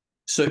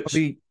 So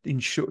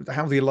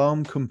how the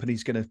alarm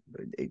company's going to,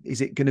 is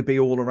it going to be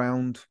all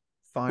around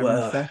fire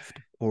and theft,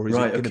 or is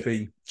it going to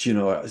be? Do you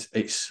know,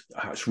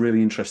 it's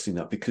really interesting,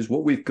 that, because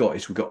what we've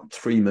got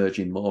three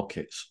emerging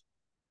markets.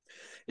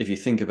 If you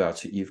think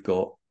about it, you've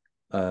got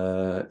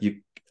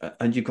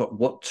you've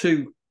got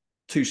two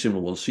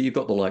similar ones. So you've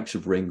got the likes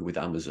of Ring with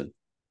Amazon,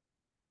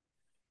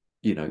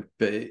 you know,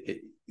 but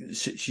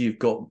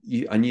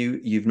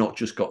you've not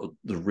just got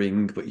the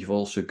Ring, but you've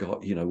also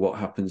got, you know, what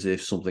happens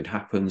if something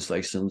happens,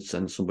 they send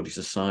somebody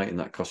to site and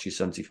that costs you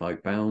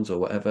 £75 or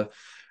whatever.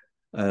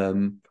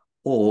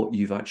 Or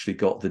you've actually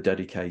got the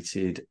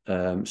dedicated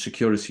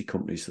security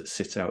companies that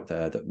sit out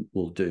there that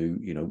will do,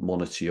 you know,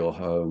 monitor your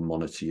home,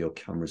 monitor your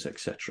cameras,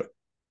 etc.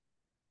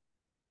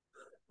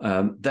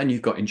 Then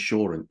you've got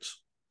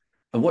insurance.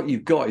 And what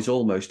you've got is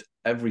almost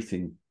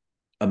everything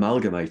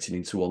amalgamated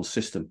into one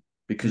system,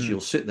 because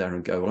you'll sit there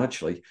and go, well,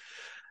 actually,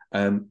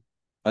 and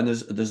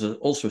there's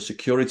also a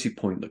security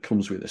point that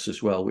comes with this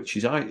as well, which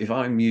is if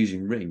I'm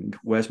using Ring,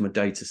 where's my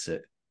data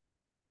sit?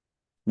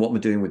 What am I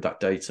doing with that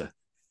data?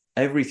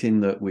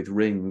 Everything that with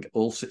Ring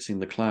all sits in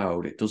the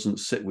cloud. It doesn't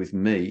sit with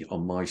me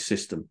on my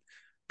system.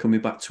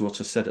 Coming back to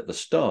what I said at the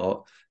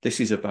start, this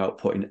is about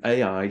putting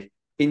AI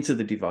into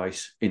the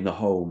device in the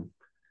home.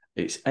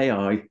 It's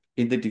AI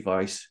in the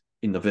device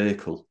in the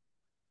vehicle.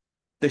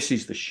 This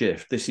is the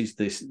shift.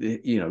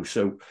 You know,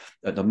 so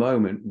at the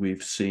moment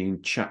we've seen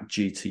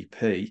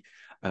ChatGTP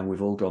and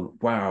we've all gone,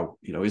 wow,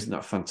 you know, isn't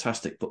that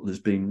fantastic? But there's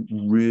been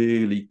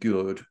really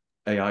good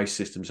AI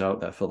systems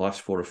out there for the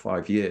last 4 or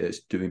 5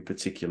 years doing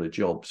particular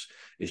jobs.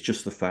 It's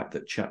just the fact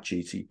that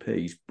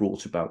ChatGTP's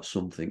brought about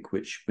something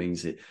which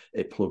means it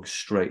plugs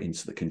straight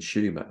into the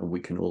consumer and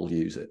we can all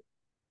use it.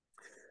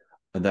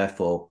 And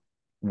therefore,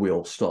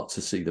 we'll start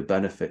to see the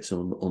benefits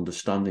and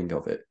understanding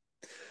of it.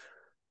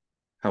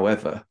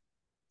 However,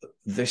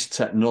 this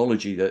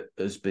technology that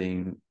has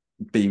been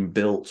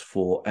built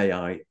for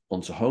AI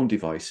onto home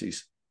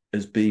devices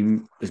has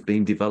been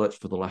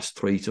developed for the last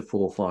 3 to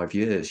 4 or 5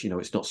 years. You know,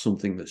 it's not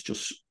something that's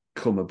just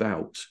come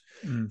about.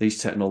 These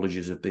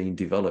technologies have been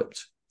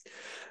developed.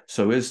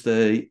 So as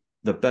the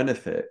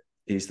benefit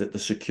is that the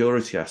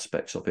security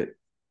aspects of it,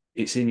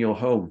 it's in your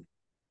home.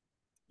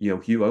 You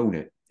know, you own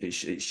it.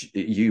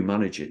 You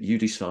manage it. You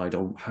decide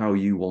on how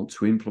you want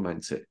to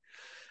implement it.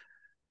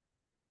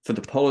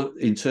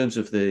 In terms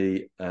of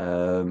the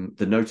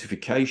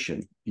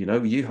notification, you know,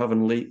 for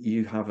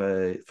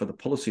the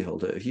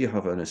policyholder, if you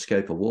have an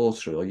escape of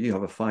water or you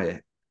have a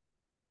fire,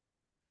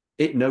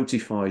 it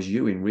notifies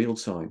you in real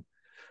time.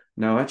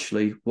 Now,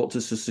 actually, what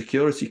does the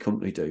security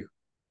company do?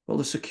 Well,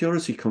 the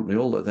security company,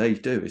 all that they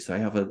do is they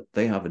have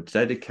a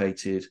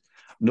dedicated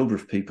number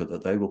of people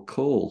that they will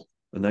call,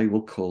 and they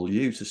will call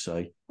you to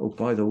say, oh,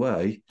 by the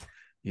way,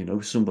 you know,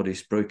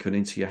 somebody's broken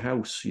into your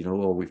house, you know,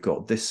 or we've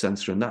got this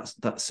sensor and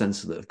that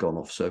sensor that have gone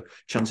off. So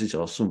chances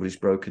are somebody's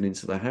broken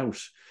into the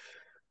house.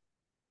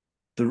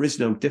 There is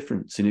no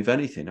difference. And if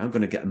anything, I'm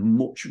going to get a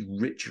much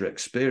richer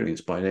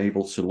experience by being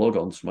able to log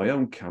on to my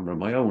own camera,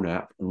 my own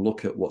app, and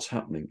look at what's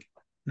happening.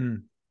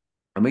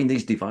 I mean,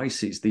 these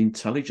devices, the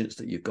intelligence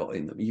that you've got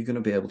in them, you're going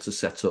to be able to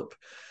set up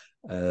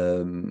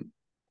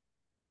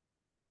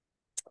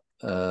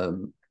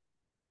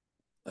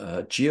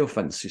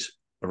geofences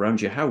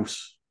around your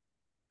house,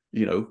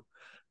 you know,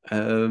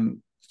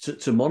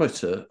 to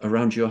monitor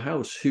around your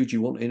house. Who do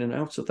you want in and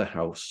out of the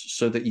house,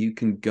 so that you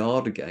can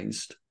guard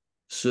against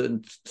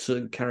certain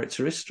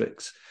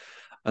characteristics,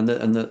 and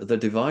the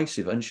device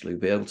eventually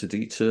will be able to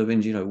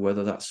determine, you know,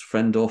 whether that's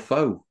friend or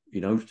foe,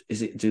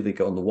 Do they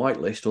go on the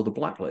white list or the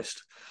black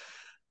list?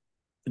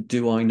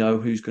 Do I know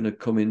who's going to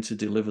come in to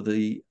deliver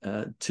the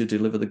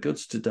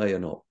goods today or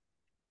not?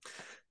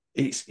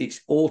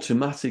 It's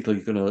automatically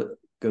going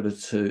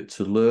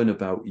to learn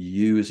about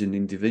you as an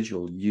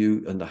individual,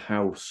 you and the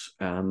house,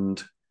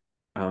 and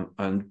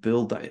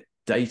build that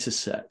data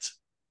set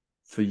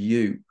for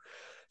you.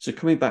 So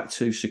coming back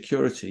to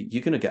security,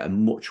 you're going to get a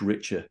much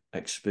richer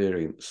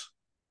experience,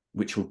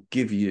 which will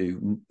give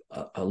you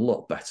a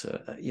lot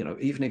better.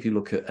 Even if you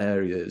look at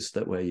areas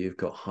where you've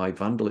got high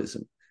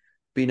vandalism,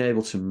 being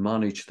able to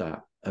manage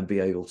that and be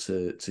able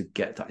to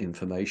get that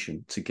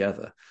information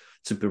together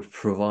to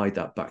provide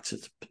that back to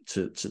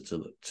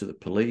the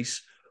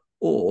police,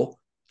 or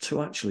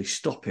to actually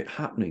stop it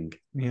happening.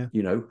 Yeah.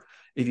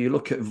 If you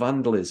look at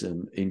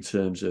vandalism in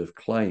terms of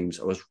claims,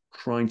 I was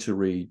trying to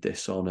read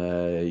this on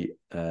a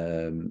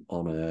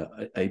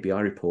ABI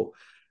report,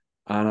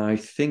 and I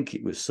think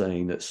it was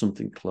saying that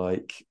something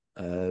like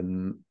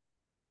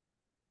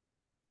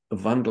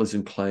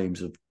vandalism claims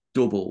have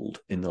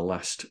doubled in the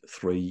last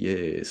 3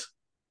 years.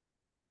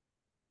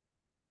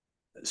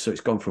 So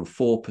it's gone from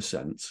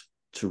 4%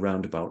 to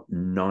around about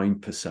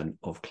 9%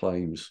 of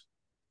claims.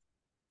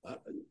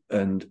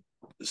 And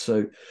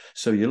so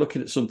you're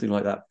looking at something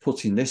like that.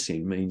 Putting this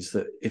in means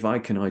that if I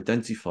can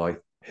identify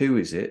who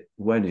is it,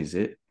 when is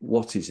it,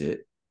 what is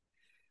it,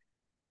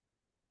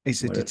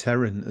 it's a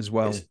deterrent as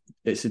well.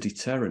 It's a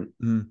deterrent.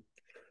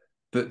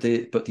 But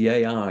the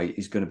AI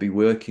is going to be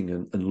working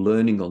and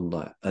learning on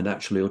that, and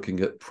actually looking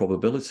at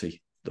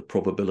the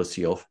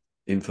probability of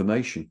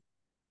information.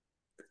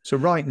 So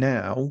right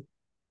now,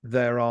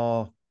 there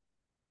are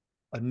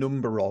a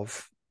number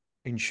of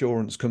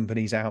insurance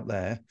companies out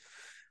there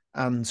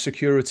and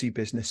security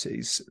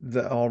businesses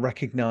that are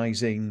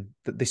recognizing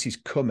that this is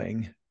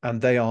coming,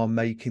 and they are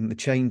making the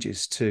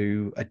changes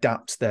to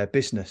adapt their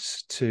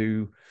business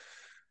to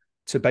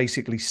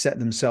basically set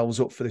themselves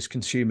up for this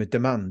consumer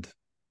demand.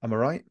 Am I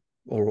right?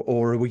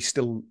 Or are we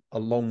still a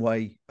long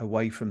way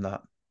away from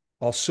that?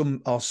 Are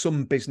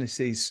some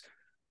businesses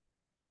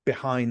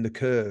behind the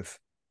curve?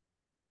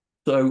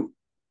 So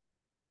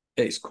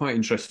it's quite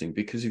interesting,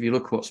 because if you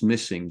look at what's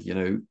missing,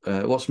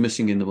 what's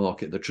missing in the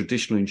market, the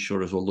traditional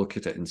insurers will look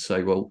at it and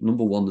say, well,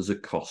 number one, there's a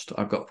cost.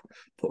 I've got to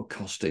put a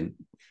cost in.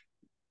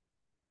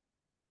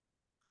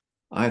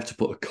 I have to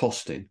put a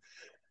cost in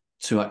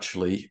to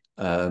actually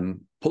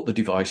put the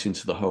device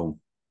into the home.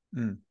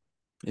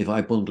 If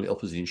I bundle it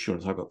up as the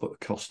insurance, I've got to put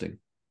a cost in.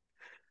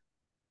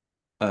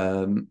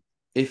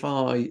 If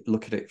I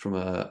look at it from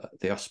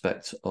the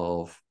aspect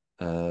of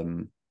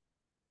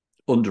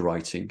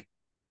underwriting,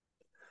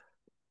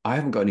 I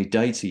haven't got any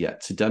data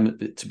yet to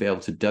be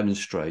able to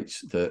demonstrate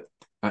that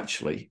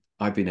actually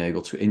I've been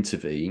able to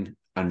intervene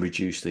and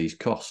reduce these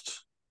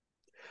costs.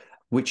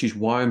 Which is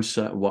why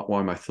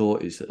why my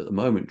thought is that at the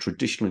moment,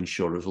 traditional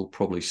insurers will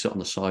probably sit on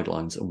the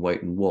sidelines and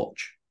wait and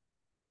watch.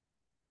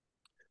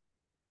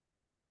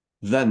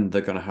 Then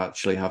they're going to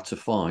actually have to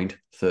find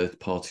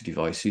third-party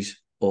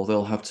devices, or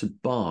they'll have to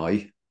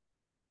buy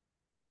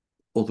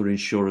other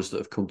insurers that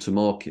have come to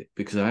market,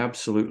 because I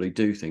absolutely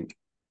do think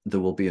there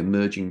will be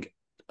emerging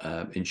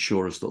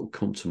insurers that will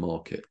come to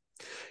market.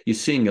 You're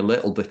seeing a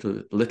little bit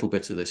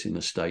of this in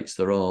the States.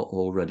 There are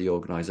already new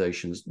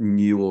organizations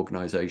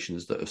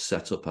that have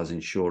set up as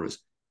insurers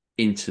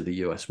into the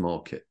US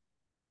market.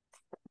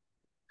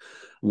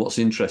 And what's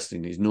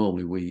interesting is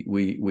normally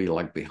we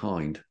lag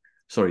behind.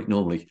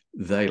 Normally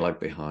they lag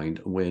behind,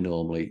 and we're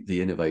normally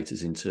the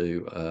innovators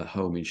into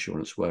home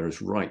insurance,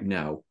 whereas right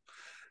now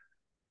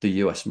the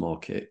US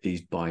market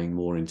is buying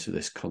more into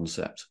this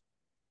concept.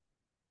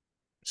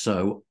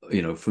 So,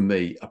 for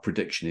me, a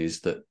prediction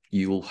is that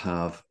you will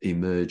have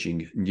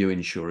emerging new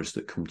insurers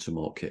that come to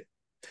market.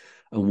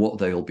 And what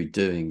they'll be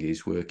doing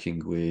is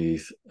working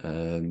with,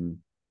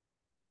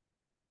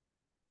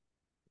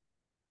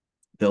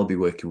 they'll be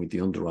working with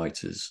the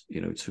underwriters,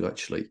 to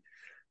actually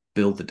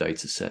build the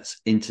data sets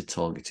into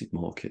targeted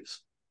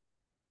markets.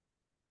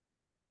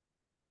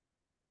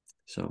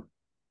 So.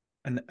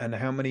 And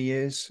how many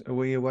years are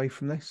we away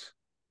from this?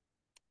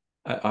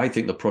 I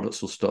think the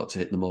products will start to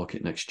hit the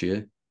market next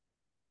year.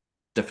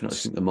 Definitely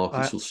think the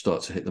markets will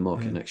start to hit the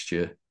market next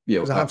year.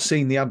 Because I've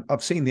seen the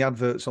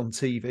adverts on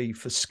TV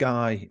for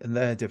Sky and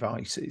their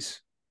devices.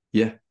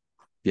 Yeah,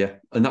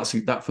 and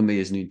that for me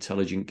is an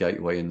intelligent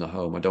gateway in the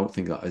home. I don't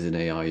think that is an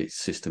AI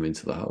system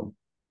into the home,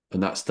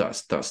 and that's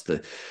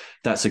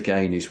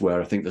again is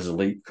where I think there's a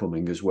leap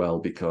coming as well,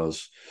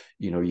 because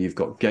you've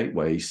got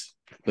gateways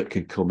that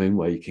can come in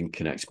where you can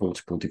connect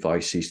multiple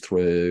devices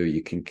through.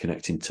 You can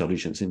connect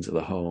intelligence into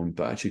the home,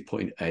 but actually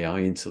putting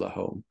AI into the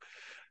home,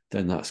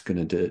 then that's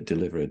going to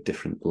deliver a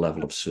different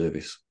level of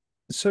service.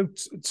 So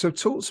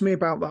talk to me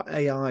about that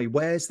AI.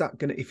 Where's that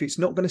going to, if it's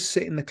not going to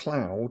sit in the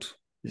cloud,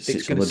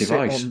 it's going to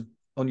sit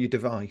on your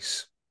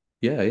device?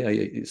 Yeah.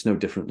 It's no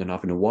different than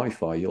having a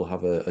Wi-Fi. You'll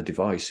have a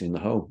device in the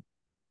home.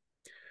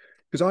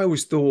 Because I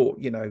always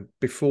thought,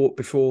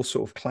 before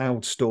sort of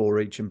cloud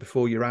storage and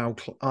before your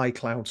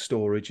iCloud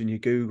storage and your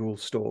Google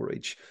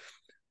storage,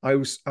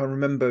 I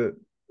remember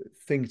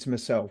thinking to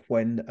myself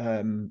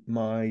when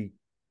my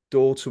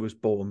daughter was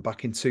born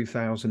back in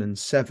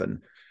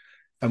 2007,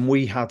 and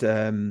we had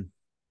an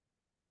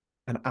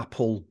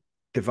Apple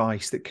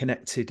device that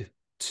connected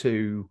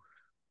to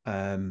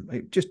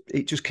it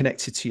just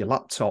connected to your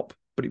laptop,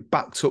 but it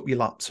backed up your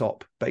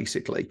laptop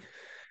basically.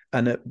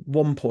 And at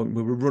one point,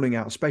 we were running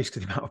out of space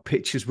because the amount of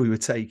pictures we were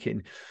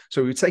taking.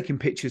 So we were taking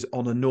pictures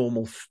on a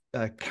normal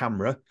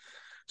camera,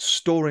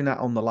 storing that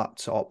on the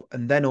laptop,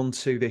 and then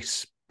onto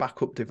this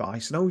backup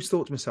device. And I always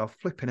thought to myself,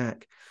 flipping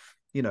heck,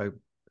 you know,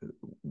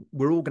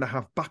 we're all going to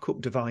have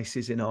backup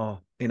devices in our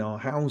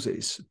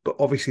houses, but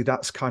obviously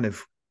that's kind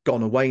of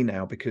gone away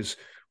now because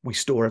we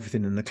store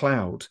everything in the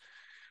cloud.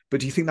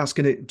 But do you think that's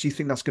going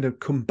to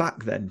come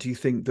back then? Do you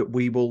think that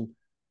we will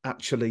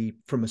actually,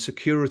 from a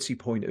security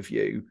point of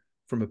view,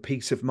 from a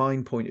peace of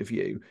mind point of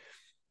view,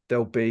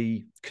 there'll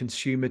be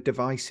consumer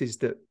devices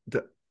that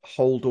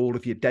hold all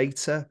of your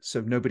data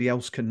so nobody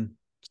else can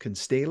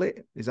steal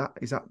it? Is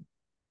that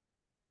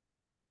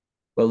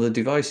Well, the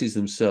devices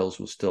themselves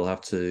will still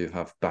have to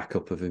have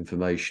backup of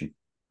information.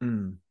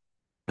 Mm.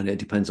 And it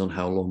depends on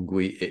how long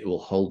it will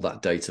hold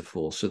that data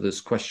for. So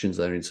there's questions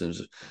there in terms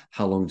of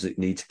how long does it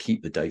need to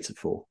keep the data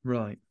for?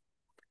 Right.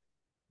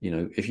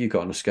 If you've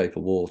got an escape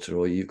of water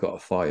or you've got a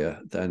fire,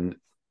 then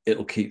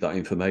it'll keep that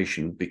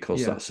information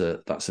because Yeah.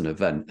 that's an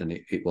event and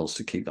it wants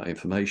to keep that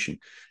information.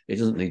 It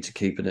doesn't need to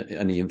keep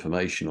any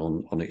information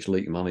on its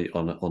leak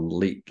on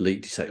leak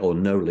detection or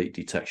no leak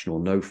detection or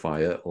no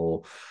fire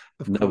or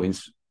Of no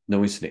course.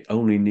 no incident. It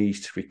only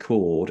needs to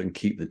record and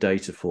keep the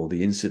data for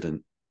the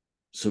incident.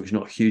 So it's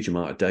not a huge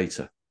amount of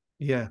data.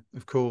 Yeah,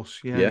 of course.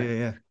 Yeah, Yeah. yeah,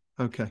 yeah.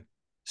 Okay.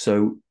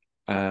 So,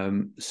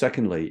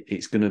 secondly,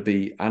 it's going to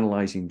be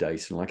analyzing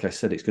data. And like I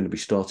said, it's going to be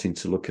starting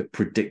to look at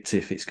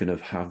predictive. It's going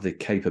to have the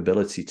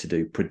capability to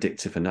do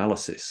predictive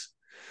analysis.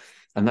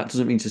 And that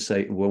doesn't mean to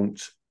say it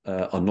won't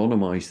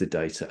anonymize the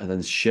data and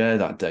then share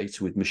that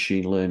data with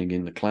machine learning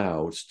in the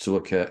clouds to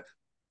look at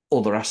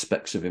other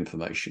aspects of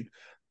information.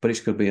 But it's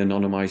going to be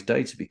anonymized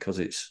data because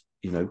it's,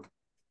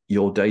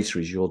 your data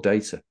is your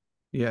data.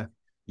 Yeah.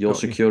 Your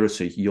Got you.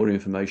 security, your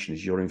information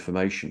is your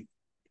information.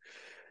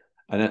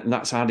 And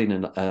that's adding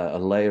a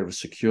layer of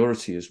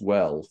security as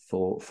well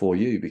for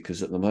you,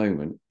 because at the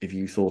moment, if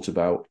you thought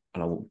about,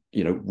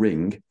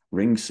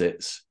 Ring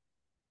sits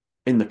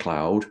in the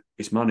cloud,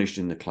 it's managed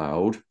in the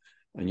cloud,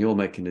 and you're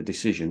making a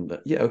decision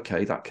that, yeah,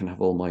 okay, that can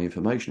have all my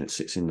information. It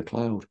sits in the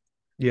cloud.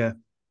 Yeah.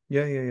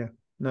 Yeah, yeah, yeah.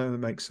 No, that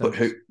makes But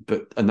sense.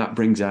 and that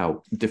brings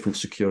out different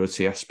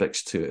security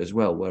aspects to it as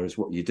well. Whereas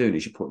what you're doing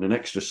is you're putting an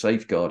extra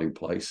safeguard in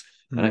place,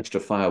 an Mm. extra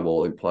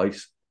firewall in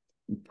place,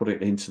 and put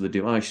it into the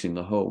device in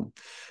the home.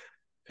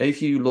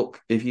 If you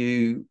look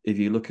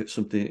at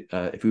something,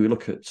 if we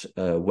look at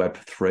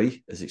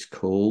Web3 as it's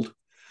called,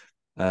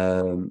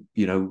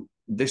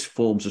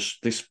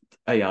 this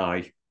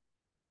AI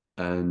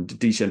and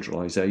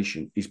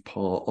decentralization is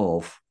part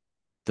of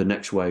the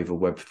next wave of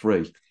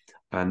Web3,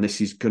 and this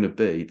is going to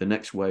be the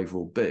next wave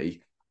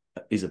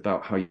is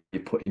about how you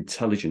put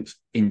intelligence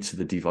into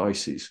the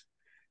devices.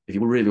 If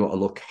you really want to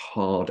look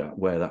hard at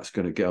where that's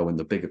going to go, and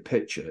the bigger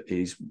picture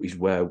is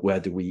where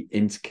do we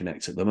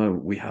interconnect at the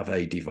moment? We have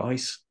a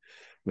device,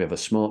 we have a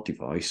smart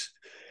device,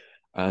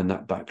 and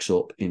that backs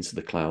up into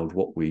the cloud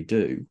what we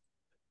do.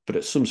 But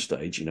at some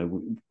stage,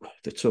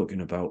 they're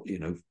talking about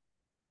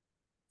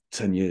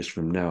 10 years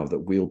from now that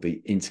we'll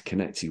be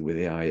interconnected with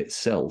AI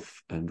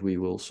itself, and we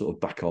will sort of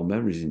back our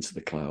memories into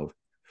the cloud.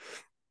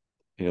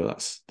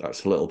 That's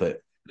a little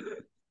bit.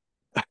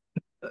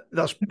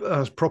 That's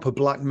proper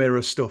Black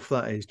Mirror stuff,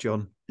 that is,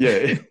 John.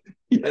 Yeah,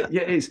 yeah,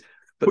 it is.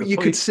 But But you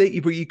could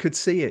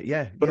see it.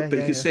 Yeah, yeah, but you yeah, can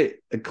yeah. see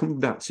it, and coming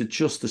back to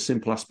just the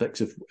simple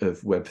aspects of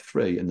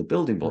Web3 and the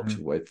building blocks of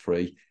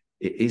Web3,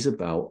 it is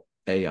about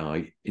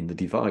AI in the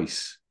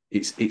device.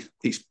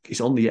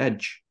 It's on the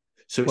edge.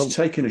 So it's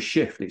taken a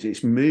shift.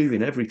 It's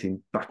moving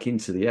everything back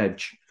into the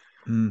edge,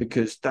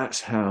 because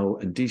that's how,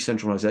 and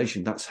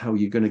decentralization, that's how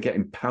you're going to get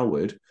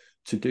empowered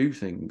to do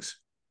things.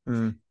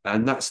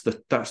 And that's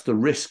the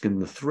risk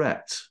and the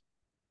threat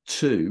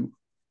to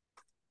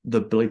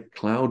the big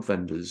cloud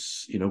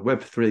vendors.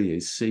 Web3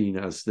 is seen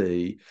as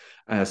the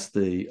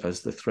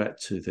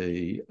threat to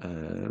the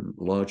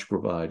large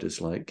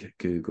providers like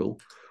Google,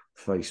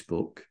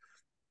 Facebook,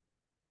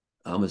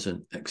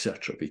 Amazon,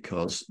 etc.,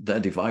 because their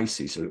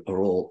devices are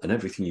all, and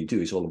everything you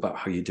do is all about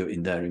how you do it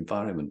in their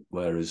environment,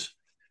 whereas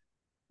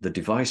the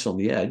device on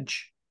the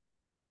edge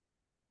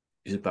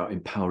is about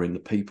empowering the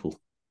people.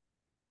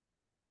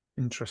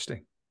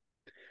 Interesting.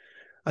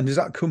 And does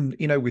that come,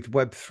 with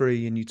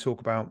Web3, and you talk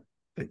about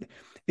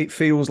it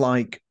feels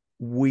like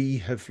we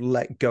have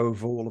let go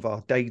of all of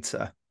our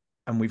data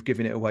and we've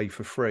given it away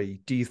for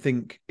free. Do you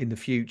think in the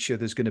future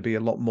there's going to be a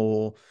lot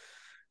more?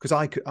 Because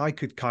I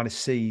could kind of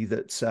see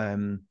that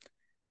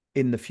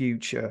in the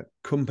future,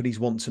 companies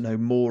want to know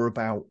more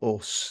about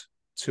us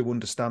to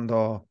understand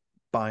our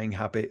buying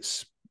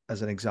habits,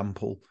 as an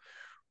example.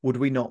 Would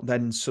we not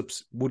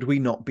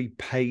be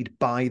paid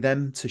by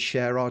them to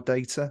share our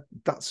data?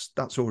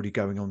 That's already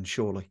going on,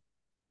 surely.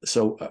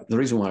 the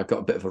reason why I got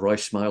a bit of a wry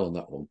smile on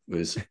that one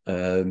was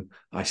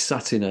I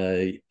sat in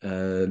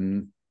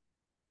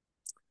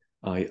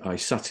I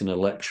sat in a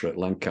lecture at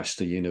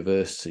Lancaster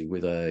University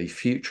with a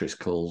futurist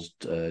called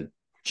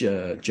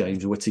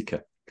James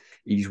Whittaker.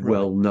 He's Right.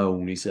 well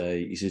known. He's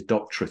a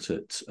doctorate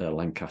at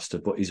Lancaster,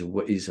 but he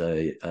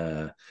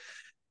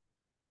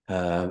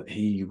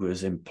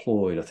was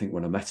employed. I think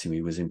when I met him,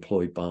 he was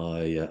employed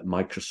by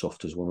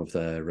Microsoft as one of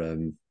their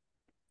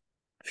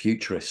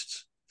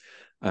futurists,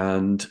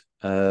 and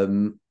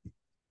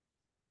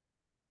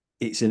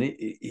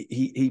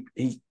he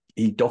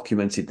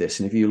documented this.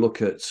 And if you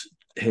look at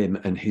him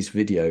and his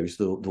videos,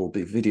 there'll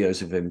be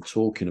videos of him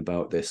talking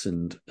about this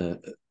and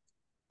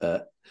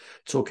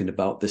talking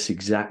about this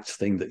exact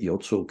thing that you're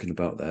talking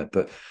about there.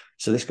 But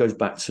so this goes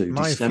back to Am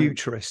I a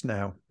futurist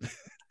now?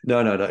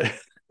 No.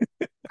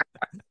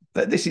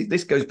 But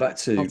this goes back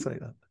to. I'll take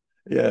that.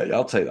 Yeah,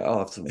 I'll take that. I'll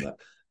have some of that.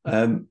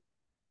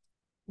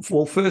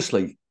 Well,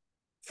 firstly,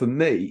 for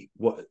me,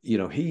 what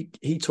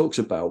he talks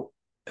about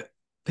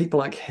people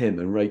like him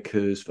and Ray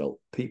Kurzweil.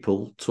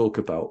 People talk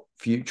about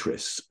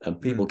futurists,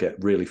 and people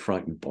get really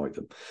frightened by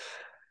them.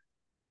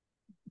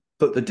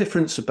 But the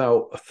difference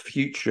about a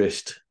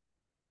futurist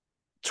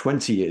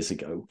 20 years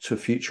ago to a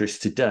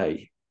futurist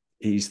today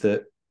is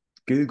that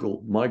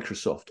Google,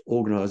 Microsoft,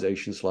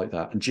 organizations like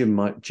that, and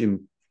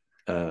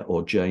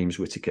James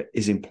Whittaker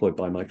is employed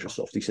by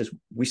Microsoft. He says,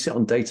 we sit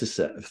on data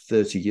set of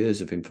 30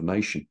 years of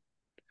information.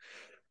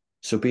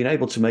 So being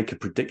able to make a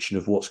prediction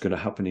of what's going to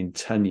happen in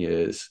 10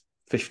 years,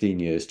 15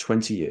 years,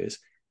 20 years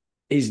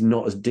is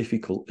not as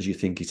difficult as you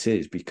think it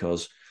is,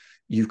 because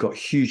you've got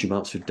huge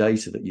amounts of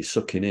data that you're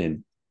sucking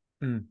in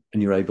and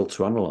you're able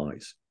to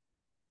analyze.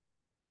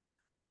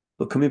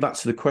 But coming back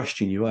to the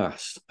question you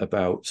asked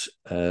about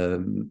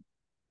the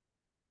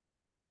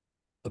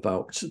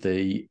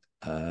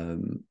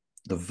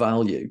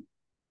value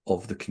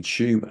of the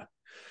consumer,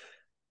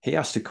 he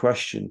asked a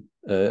question.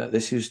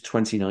 This is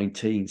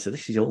 2019, so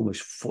this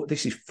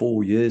is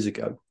 4 years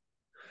ago.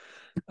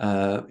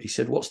 He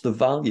said, "What's the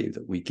value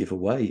that we give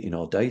away in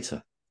our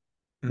data?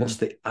 What's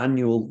the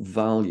annual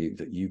value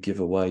that you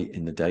give away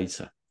in the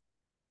data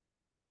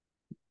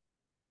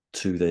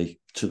to the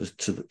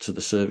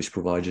service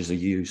providers they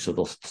use, to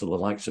the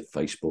likes of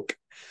Facebook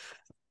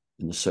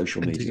and the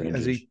social media engines?"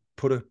 Has he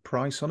put a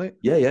price on it?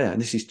 Yeah.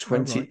 And this is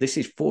 20. Right. This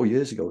is 4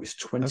 years ago. It's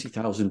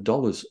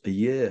 $20,000 a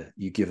year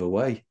you give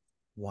away.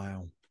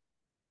 Wow.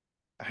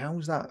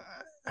 How's that?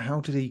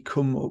 How did he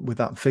come up with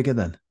that figure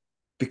then?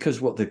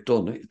 Because what they've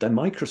done, they're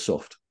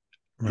Microsoft.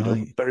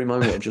 Right. Bear in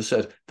mind what I just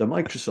said. They're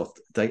Microsoft.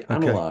 They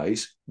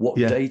analyze what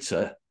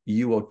data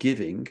you are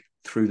giving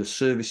through the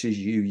services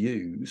you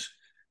use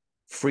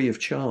free of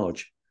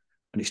charge.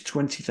 And it's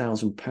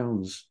 £20,000,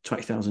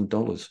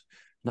 $20,000.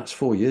 That's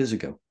 4 years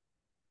ago.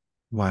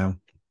 Wow.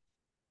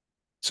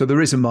 So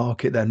there is a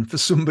market then for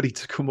somebody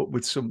to come up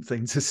with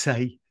something to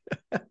say.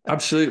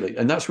 Absolutely.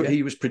 And that's what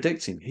he was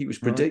predicting. He was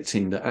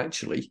predicting that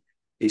actually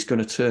it's going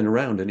to turn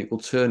around, and it will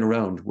turn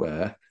around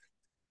where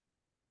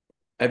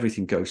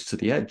everything goes to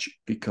the edge,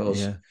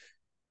 because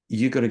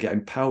you're going to get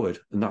empowered.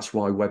 And that's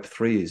why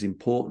Web3 is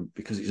important,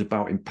 because it's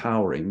about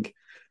empowering,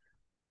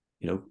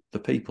 the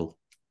people.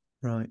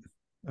 Right.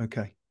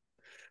 Okay.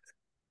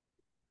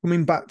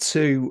 Coming back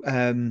to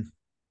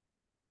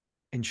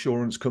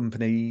insurance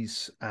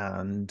companies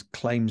and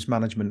claims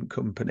management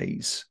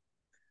companies,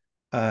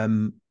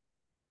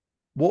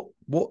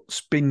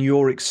 what's been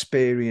your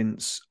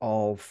experience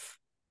of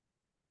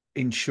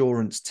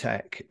insurance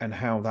tech and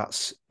how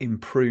that's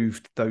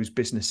improved those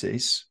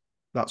businesses?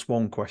 That's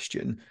one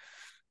question.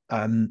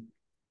 And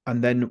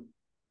then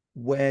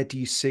where do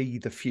you see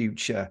the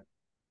future?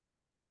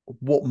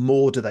 What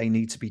more do they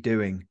need to be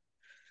doing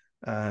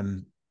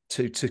to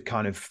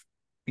kind of,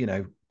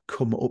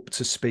 come up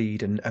to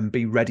speed and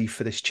be ready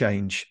for this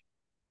change?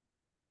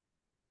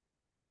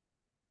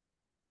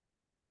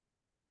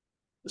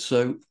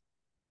 So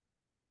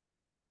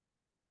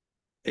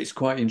it's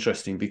quite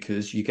interesting,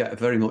 because you get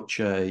very much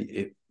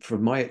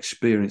from my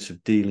experience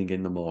of dealing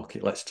in the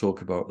market. Let's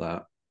talk about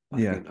that. I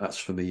think that's,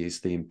 for me,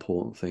 is the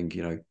important thing.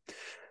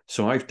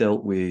 So I've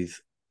dealt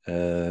with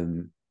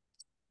some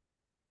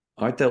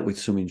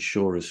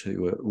insurers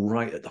who are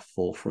right at the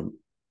forefront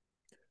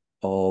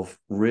of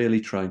really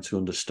trying to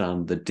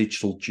understand the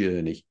digital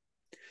journey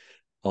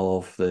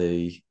of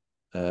the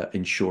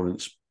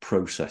insurance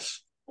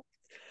process.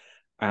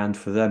 And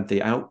for them,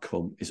 the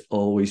outcome has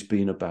always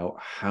been about,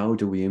 how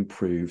do we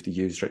improve the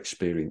user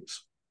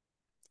experience?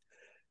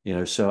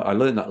 So I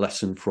learned that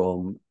lesson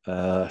from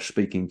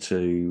speaking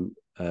to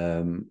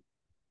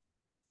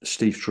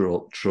Steve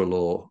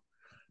Trelaw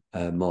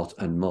and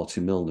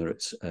Martin Milner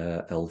at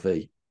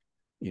LV.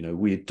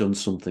 We had done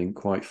something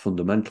quite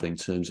fundamental in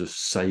terms of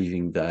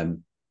saving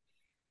them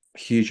a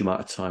huge amount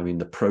of time in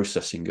the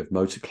processing of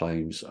motor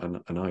claims.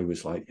 And I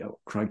was like, oh,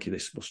 crikey,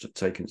 this must have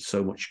taken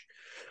so much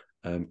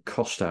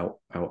cost out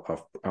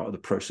of the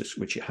process,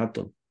 which it had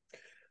done.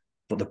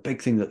 But the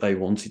big thing that they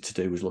wanted to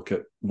do was look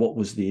at what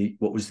was the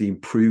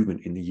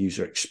improvement in the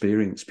user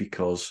experience,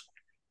 because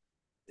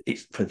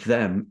it's for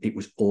them, it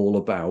was all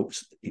about,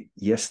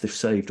 yes, they've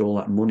saved all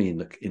that money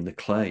in the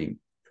claim,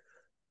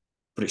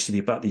 but it's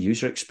about the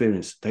user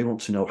experience. They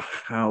want to know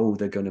how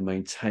they're going to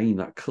maintain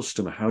that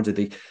customer. How do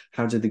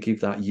they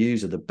give that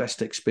user the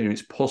best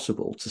experience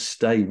possible to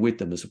stay with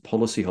them as a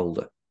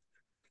policyholder?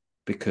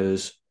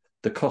 Because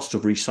the cost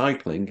of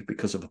recycling,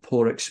 because of a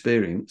poor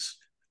experience,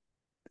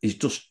 is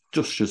just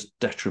as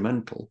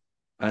detrimental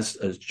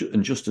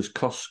and just as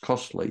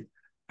costly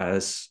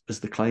as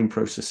the claim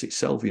process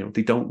itself. You know,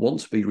 they don't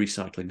want to be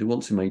recycling. They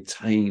want to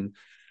maintain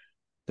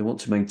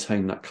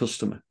that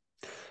customer.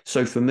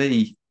 So for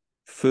me,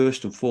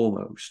 first and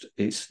foremost,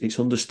 it's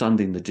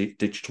understanding the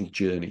digital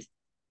journey.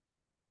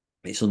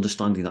 It's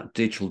understanding that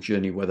digital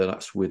journey, whether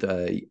that's with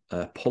a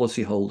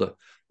policyholder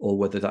or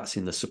whether that's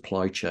in the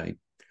supply chain.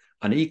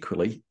 And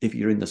equally, if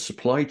you're in the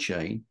supply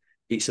chain,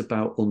 it's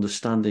about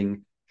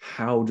understanding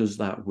how does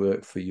that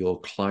work for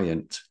your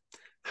client?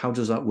 How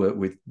does that work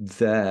with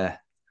their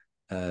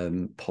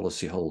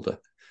policyholder?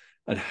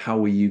 And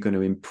how are you going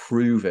to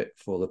improve it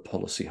for the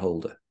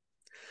policyholder?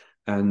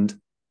 And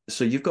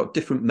so you've got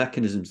different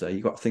mechanisms there.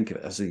 You've got to think of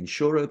it as the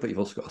insurer, but you've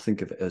also got to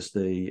think of it as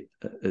the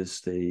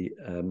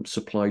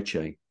supply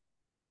chain.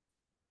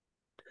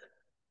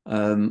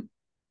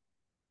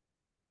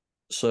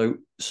 So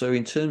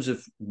in terms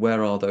of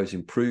where are those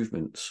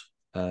improvements,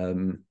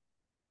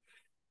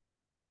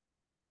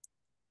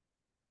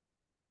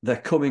 they're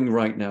coming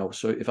right now.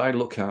 So if I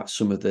look at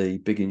some of the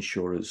big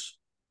insurers,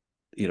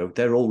 you know,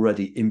 they're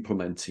already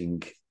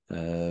implementing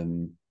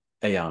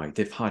AI.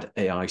 They've had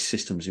AI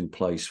systems in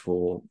place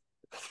for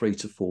 3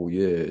 to 4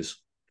 years.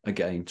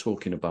 Again,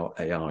 talking about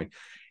AI,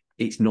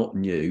 it's not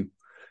new.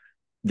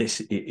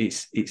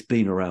 It's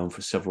been around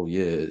for several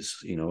years.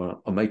 You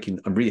know, I'm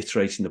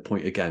reiterating the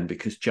point again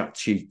because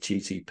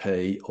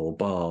ChatGPT or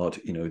Bard,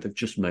 you know, they've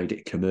just made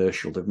it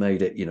commercial. They've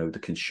made it, you know, the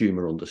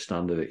consumer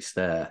understand that it's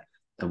there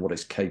and what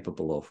it's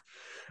capable of.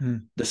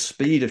 The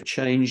speed of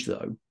change,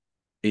 though,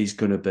 is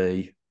going to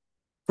be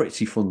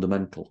pretty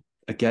fundamental.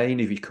 Again,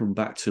 if you come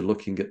back to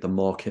looking at the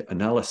market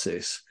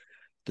analysis,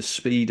 the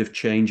speed of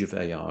change of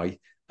AI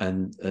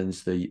and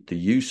the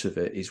use of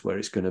it is where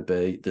it's going to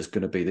be. There's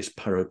going to be this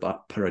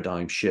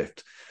paradigm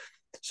shift.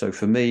 So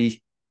for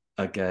me,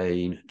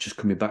 again, just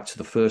coming back to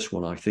the first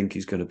one, I think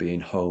is going to be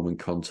in home and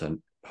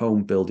content,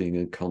 home building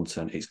and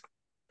content. It's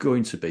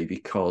going to be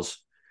because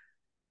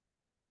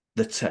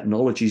the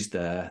technology's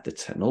there, the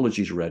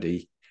technology's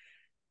ready,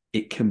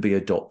 it can be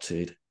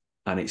adopted,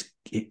 and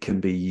it can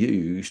be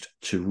used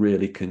to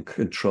really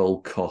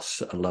control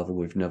costs at a level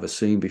we've never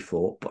seen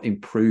before, but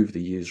improve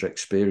the user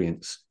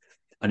experience.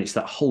 And it's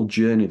that whole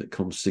journey that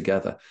comes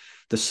together.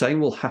 The same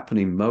will happen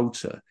in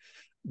motor,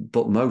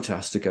 but motor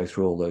has to go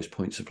through all those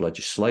points of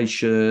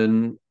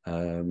legislation.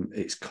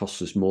 It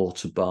costs us more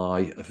to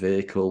buy a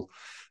vehicle,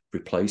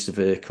 replace a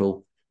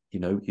vehicle.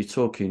 You know, you're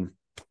talking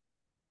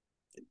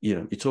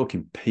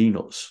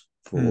peanuts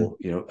for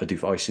a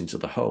device into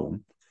the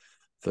home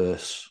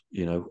versus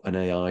an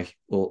AI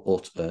or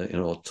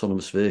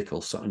autonomous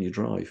vehicle sat on your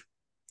drive.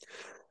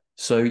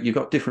 So you've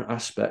got different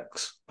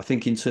aspects. I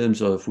think in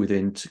terms of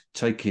within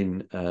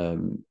taking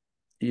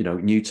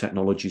new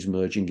technologies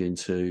merging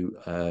into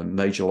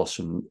major loss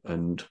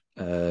and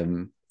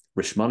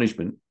risk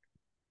management.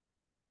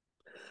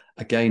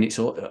 Again,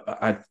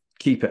 I'd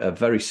keep it at a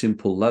very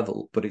simple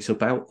level, but it's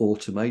about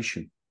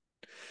automation.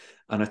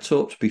 And I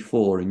talked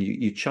before, and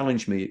you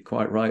challenged me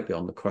quite rightly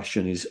on the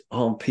question is,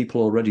 aren't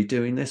people already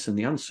doing this? And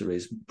the answer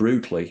is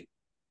brutally,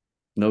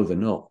 no, they're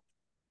not.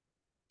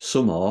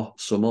 Some are,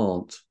 some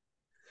aren't.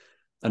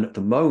 And at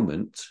the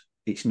moment,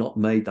 it's not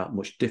made that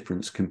much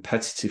difference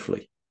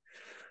competitively.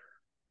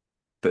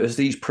 But as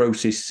these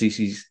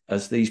processes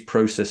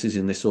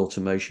in this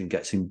automation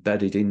gets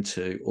embedded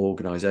into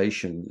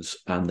organizations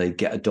and they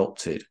get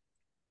adopted,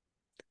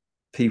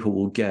 people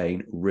will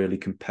gain really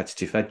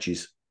competitive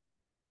edges.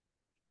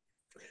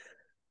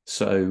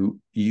 So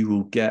you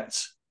will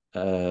get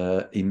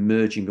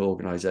emerging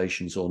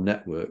organizations or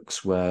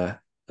networks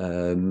where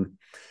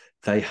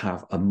they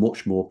have a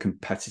much more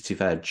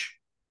competitive edge.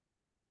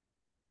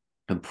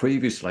 And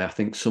previously, I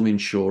think some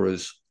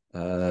insurers,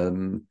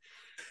 in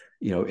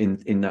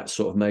that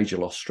sort of major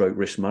loss stroke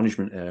risk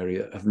management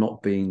area have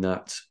not been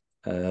that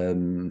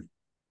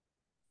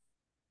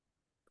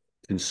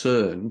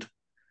concerned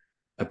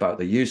about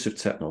the use of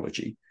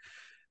technology.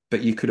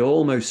 But you could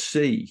almost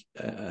see,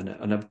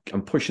 and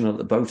I'm pushing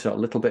the boat out a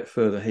little bit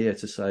further here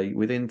to say,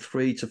 within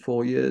 3 to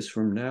 4 years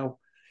from now,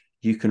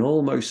 you can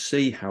almost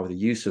see how the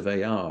use of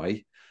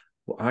AI,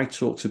 what I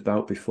talked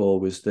about before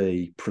was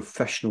the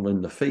professional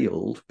in the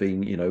field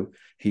being,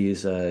 he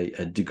is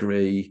a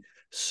degree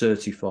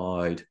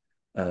certified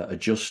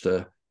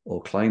adjuster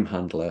or claim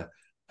handler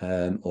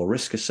or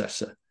risk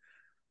assessor.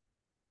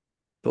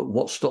 But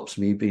what stops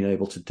me being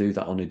able to do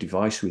that on a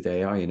device with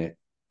AI in it?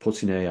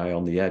 Putting AI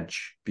on the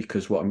edge,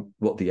 because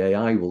what the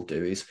AI will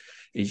do is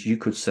you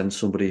could send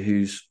somebody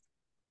who's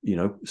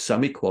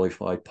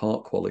semi-qualified,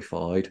 part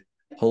qualified,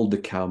 hold the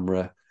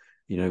camera,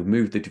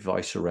 move the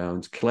device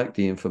around, collect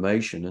the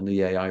information, and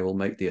the AI will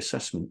make the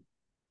assessment.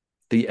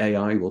 the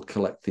AI will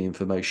collect the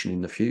information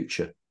in the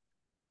future.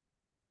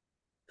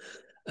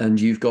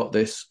 And you've got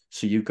this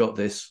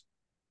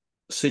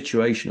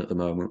situation at the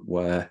moment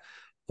where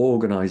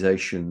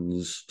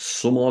organizations,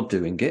 some are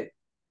doing it,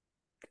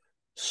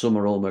 some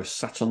are almost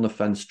sat on the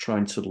fence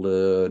trying to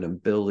learn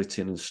and build it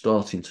in and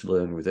starting to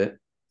learn with it.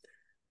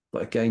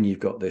 But again, you've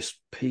got this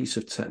piece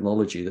of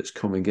technology that's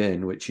coming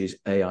in, which is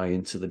AI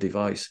into the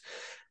device.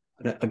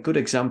 And a good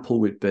example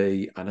would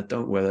be, and I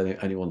don't know whether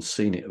anyone's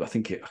seen it, but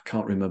I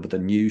can't remember the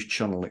news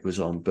channel it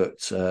was on, but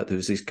there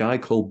was this guy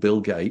called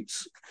Bill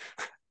Gates.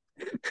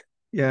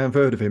 Yeah, I've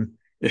heard of him.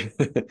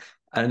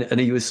 and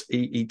he was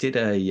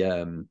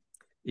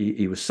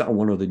sat on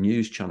one of the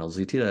news channels.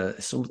 It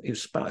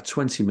was about a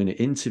 20-minute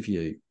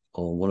interview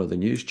on one of the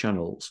news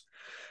channels,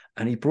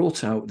 and he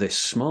brought out this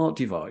smart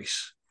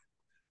device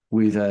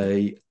with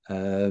an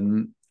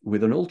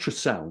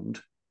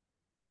ultrasound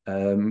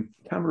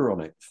camera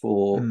on it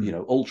for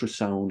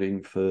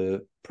ultrasounding for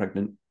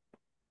pregnant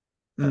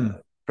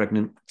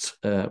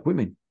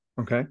women.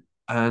 Okay.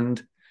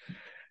 And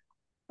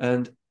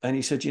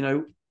he said,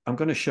 I'm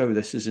going to show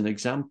this as an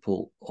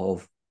example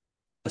of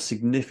a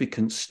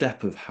significant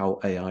step of how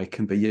AI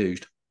can be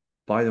used.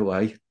 By the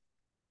way,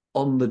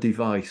 on the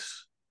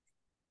device,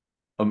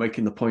 I'm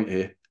making the point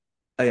here,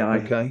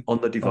 AI on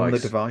the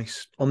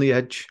device, on the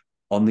edge.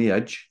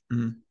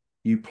 Mm-hmm.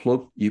 You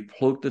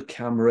plug the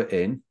camera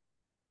in.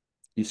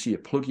 You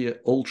plug your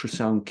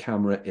ultrasound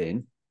camera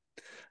in,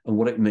 and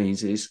what it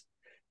means is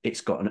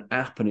it's got an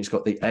app and it's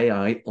got the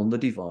AI on the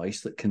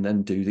device that can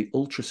then do the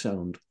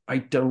ultrasound. I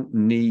don't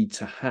need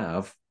to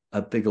have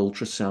a big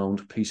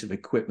ultrasound piece of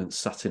equipment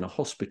sat in a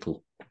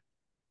hospital.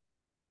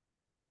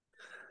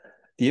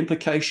 The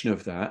implication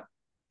of that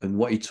and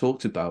what he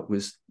talked about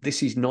was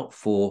this is not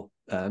for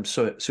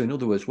so in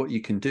other words, what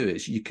you can do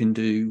is you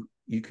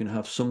can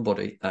have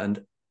somebody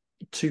and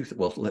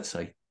let's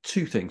say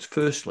two things.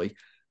 Firstly,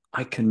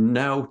 I can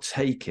now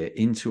take it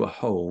into a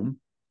home.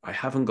 I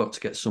haven't got to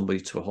get somebody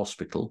to a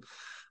hospital.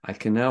 I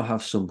can now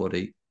have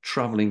somebody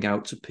traveling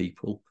out to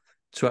people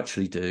to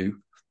actually do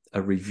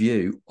a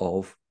review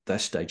of their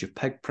stage of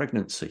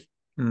pregnancy.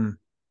 Mm.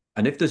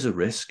 And if there's a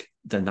risk,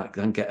 then that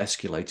can get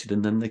escalated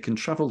and then they can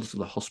travel to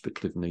the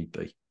hospital if need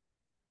be.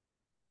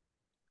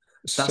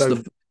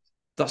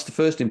 That's the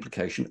first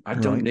implication. I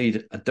don't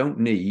need a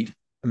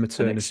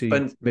maternity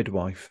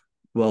midwife.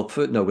 Well,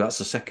 no, that's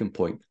the second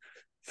point.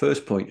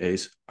 First point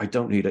is I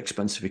don't need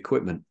expensive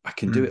equipment. I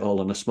can do it all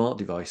on a smart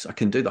device. I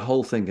can do the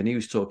whole thing. And he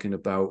was talking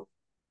about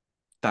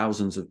a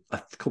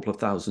couple of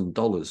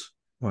 $1,000s.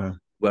 Wow.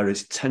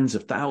 Whereas tens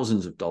of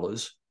thousands of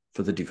dollars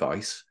for the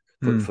device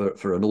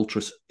for an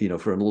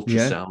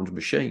ultrasound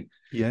machine.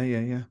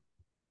 Yeah.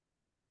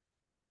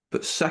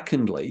 But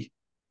secondly,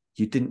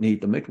 you didn't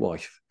need the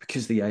midwife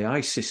because the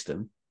AI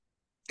system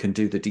can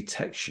do the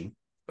detection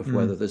of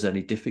whether there's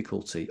any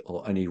difficulty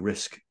or any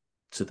risk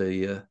to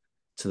the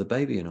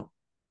baby or not.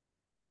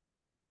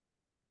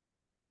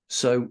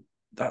 So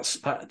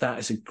that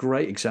is a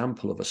great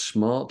example of a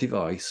smart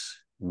device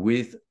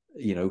with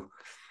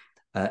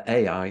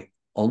AI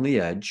on the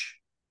edge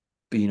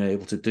being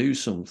able to do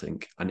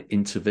something and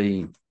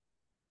intervene.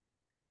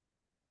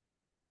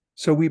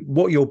 So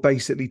what you're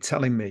basically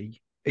telling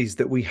me is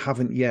that we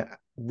haven't yet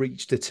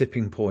reached a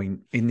tipping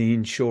point in the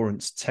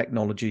insurance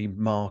technology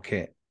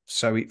market.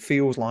 So it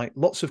feels like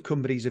lots of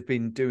companies have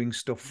been doing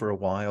stuff for a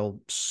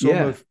while. Some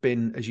have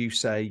been, as you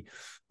say,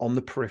 on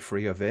the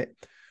periphery of it.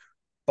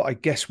 But I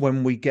guess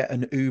when we get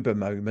an Uber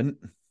moment,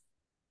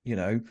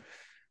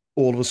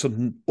 all of a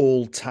sudden,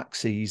 all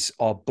taxis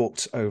are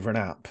booked over an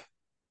app.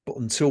 But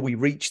until we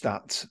reach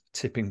that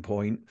tipping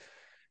point,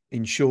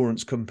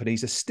 insurance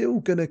companies are still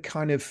going to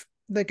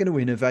they're going to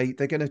innovate.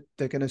 They're going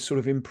to sort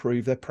of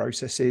improve their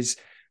processes.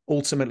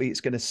 Ultimately,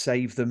 it's going to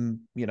save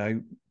them,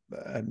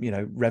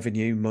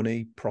 revenue,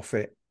 money,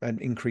 profit,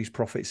 and increase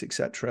profits,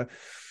 etc.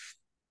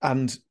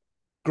 And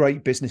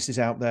great businesses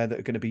out there that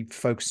are going to be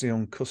focusing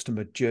on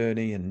customer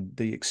journey and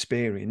the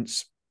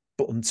experience.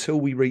 But until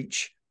we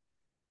reach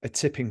a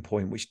tipping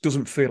point, which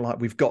doesn't feel like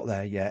we've got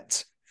there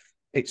yet,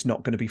 it's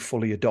not going to be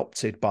fully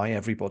adopted by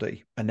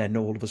everybody. And then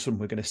all of a sudden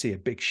we're going to see a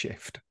big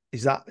shift.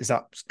 Is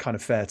that kind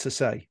of fair to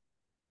say?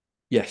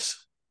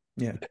 Yes.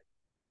 Yeah.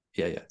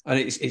 And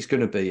it's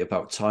going to be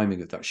about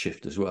timing of that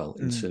shift as well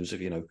in terms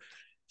of,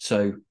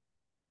 so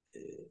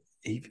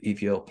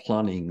if you're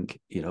planning,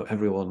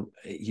 everyone,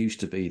 it used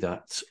to be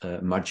that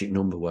magic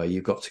number where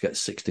you've got to get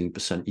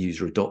 16%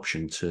 user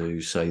adoption to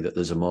say that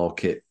there's a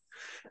market,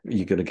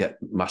 you're going to get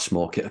mass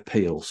market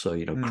appeal. So,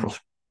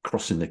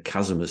 crossing the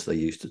chasm, as they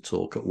used to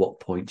talk, at what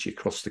point do you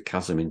cross the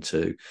chasm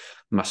into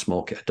mass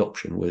market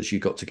adoption, whereas you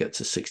got to get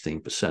to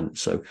 16%.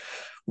 So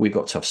we've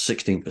got to have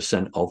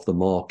 16% of the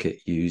market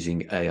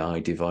using AI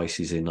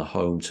devices in the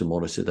home to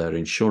monitor their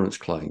insurance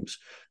claims.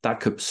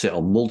 That could sit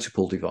on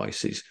multiple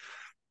devices.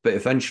 But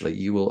eventually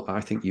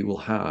I think you will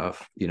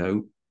have,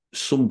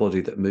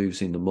 somebody that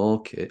moves in the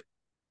market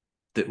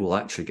that will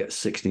actually get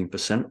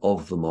 16%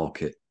 of the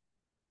market.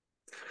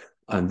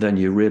 And then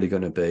you're really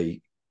going to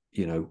be,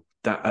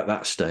 that at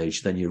that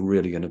stage, then you're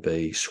really going to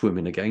be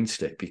swimming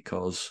against it,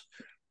 because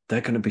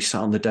they're going to be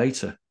sat on the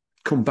data.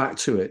 Come back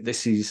to it.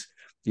 This is,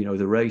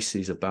 the race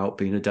is about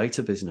being a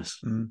data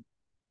business.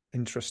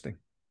 Interesting.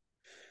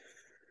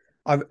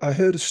 I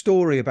heard a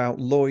story about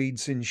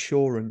Lloyd's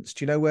Insurance.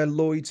 Do you know where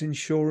Lloyd's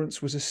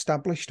Insurance was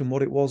established and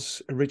what it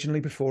was originally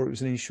before it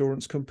was an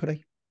insurance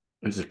company?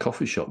 It was a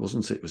coffee shop,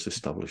 wasn't it? It was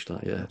established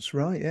that, yeah. That's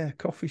right, yeah,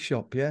 coffee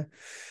shop, yeah.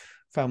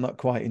 Found that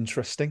quite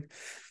interesting.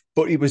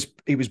 But he was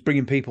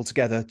bringing people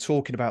together,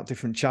 talking about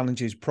different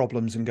challenges,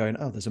 problems, and going,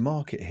 oh, there's a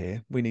market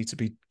here. We need to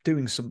be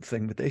doing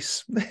something with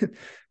this.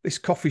 This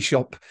coffee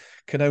shop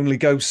can only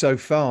go so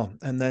far.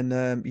 And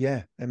then,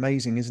 yeah,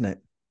 amazing, isn't it?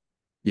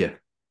 Yeah.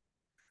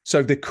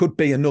 So there could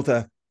be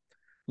another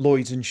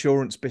Lloyd's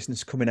insurance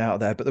business coming out of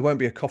there, but there won't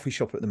be a coffee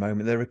shop at the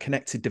moment. They're a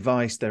connected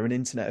device. They're an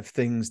Internet of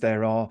Things. They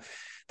are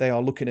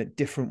looking at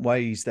different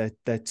ways.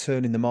 They're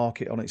turning the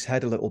market on its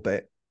head a little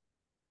bit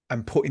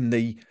and putting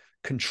the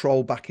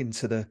control back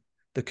into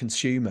the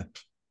consumer.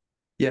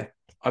 Yeah.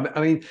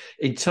 I mean,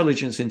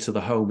 intelligence into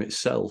the home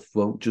itself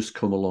won't just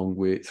come along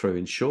through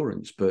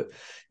insurance, but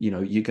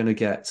you're going to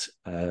get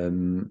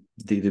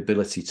the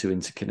ability to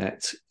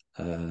interconnect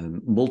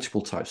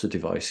multiple types of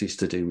devices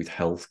to do with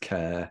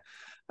healthcare,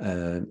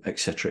 et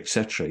cetera,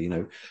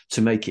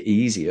 to make it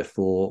easier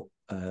for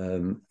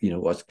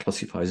what's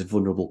classified as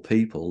vulnerable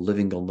people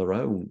living on their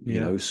own.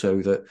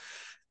 So that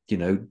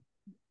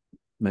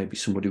maybe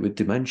somebody with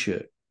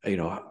dementia,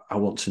 I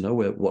want to know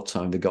what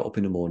time they got up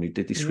in the morning.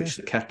 Did they switch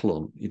the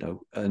kettle on?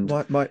 And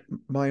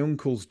my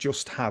uncle's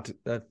just had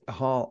a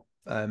heart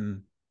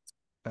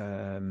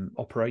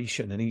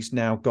operation, and he's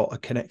now got a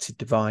connected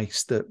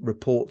device that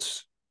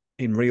reports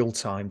in real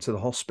time to the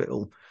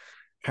hospital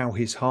how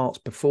his heart's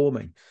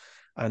performing.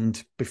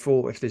 And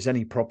before, if there's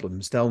any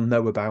problems, they'll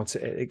know about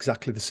it at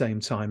exactly the same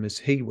time as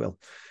he will.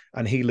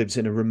 And he lives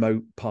in a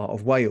remote part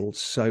of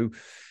Wales. So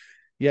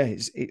yeah,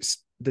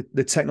 it's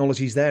the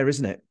technology's there,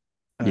 isn't it?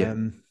 Yeah.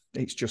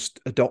 It's just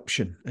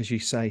adoption, as you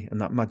say, and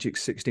that magic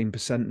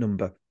 16%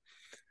 number.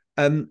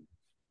 I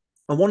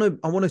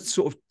want to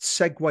sort of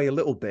segue a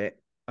little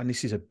bit, and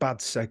this is a bad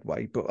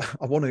segue, but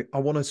I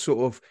want to sort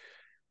of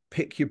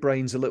pick your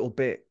brains a little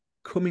bit,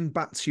 coming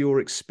back to your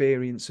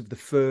experience of the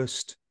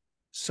first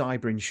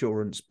cyber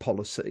insurance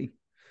policy.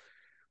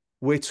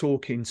 We're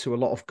talking to a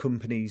lot of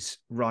companies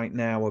right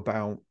now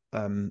about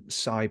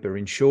cyber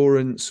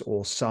insurance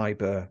or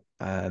cyber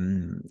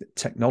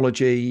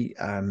technology.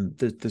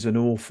 There's an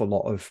awful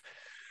lot of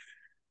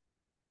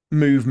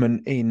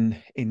movement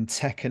in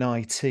tech and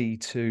IT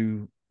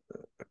to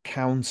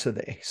counter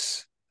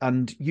this.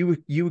 And you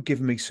were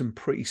giving me some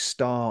pretty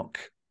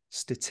stark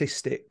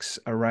statistics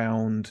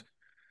around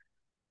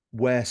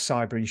where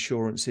cyber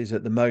insurance is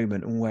at the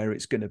moment and where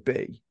it's going to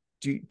be.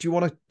 Do you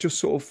want to just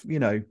sort of,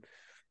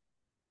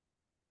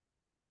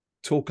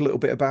 talk a little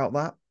bit about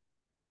that?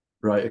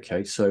 Right.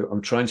 Okay. So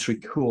I'm trying to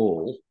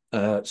recall.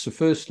 So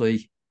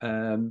firstly,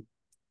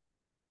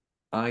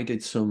 I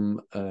did some.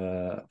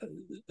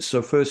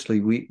 So firstly,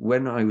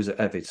 when I was at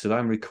Evid, so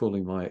I'm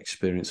recalling my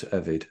experience at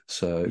Evid.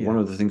 So one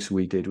of the things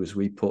we did was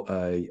we put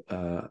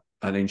an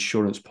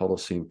insurance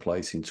policy in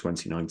place in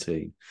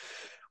 2019.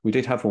 We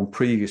did have one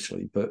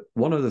previously, but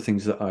one of the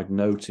things that I'd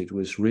noted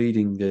was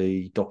reading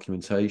the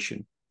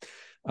documentation,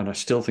 and I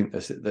still think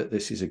that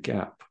this is a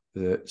gap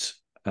that.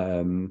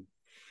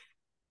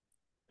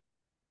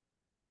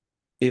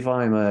 If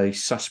I'm a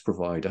SaaS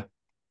provider,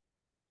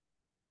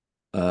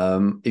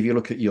 if you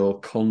look at your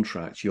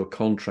contract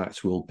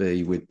will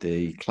be with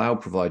the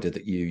cloud provider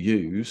that you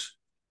use,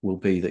 will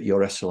be that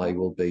your SLA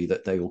will be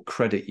that they will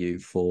credit you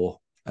for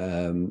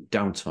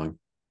downtime.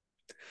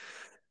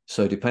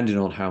 So depending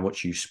on how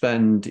much you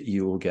spend,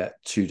 you will get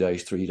 2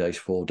 days, 3 days,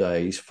 4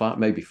 days,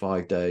 maybe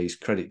 5 days,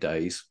 credit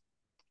days.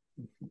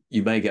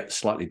 You may get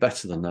slightly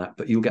better than that,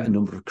 but you'll get a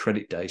number of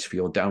credit days for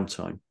your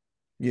downtime.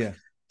 Yeah.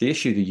 The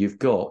issue that you've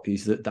got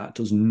is that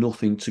does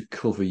nothing to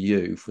cover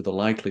you for the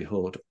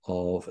likelihood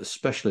of,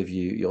 especially if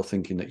you're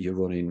thinking that you're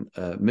running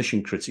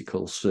mission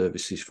critical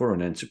services for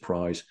an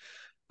enterprise,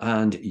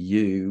 and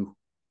you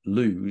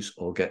lose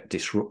or get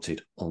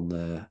disrupted on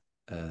their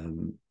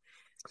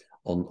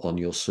on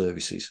your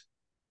services.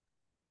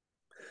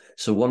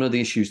 So one of the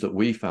issues that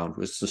we found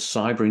was the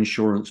cyber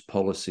insurance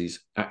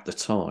policies at the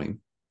time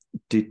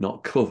did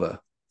not cover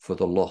for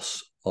the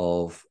loss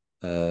of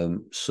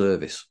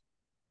service.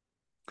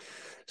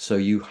 So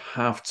you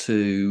have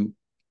to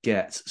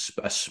get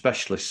a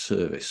specialist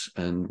service.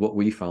 And what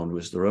we found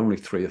was there are only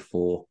 3 or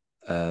 4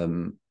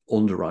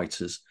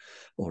 underwriters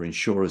or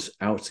insurers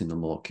out in the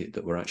market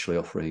that were actually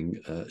offering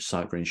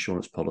cyber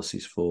insurance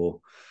policies for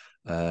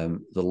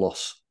the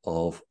loss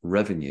of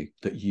revenue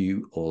that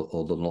you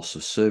or the loss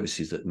of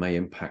services that may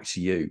impact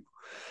you,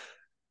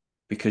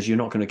 because you're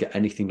not going to get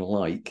anything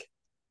like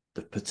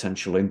the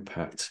potential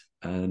impact.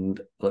 And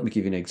let me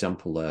give you an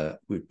example. There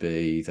would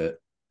be that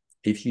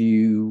if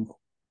you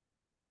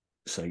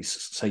say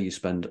you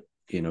spend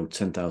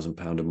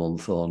 £10,000 a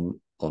month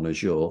on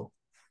Azure,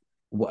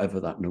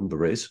 whatever that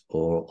number is,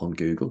 or on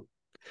Google,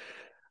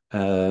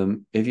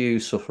 if you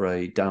suffer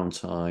a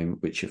downtime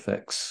which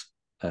affects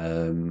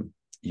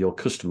your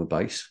customer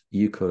base,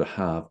 you could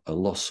have a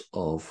loss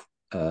of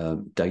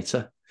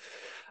data,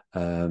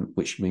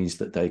 which means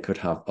that they could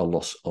have a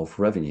loss of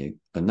revenue,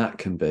 and that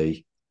can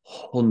be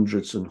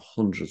hundreds and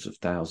hundreds of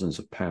thousands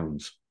of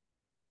pounds.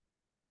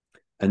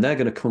 And they're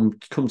going to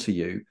come to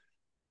you,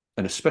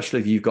 and especially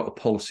if you've got a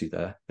policy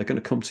there, they're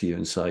going to come to you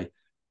and say,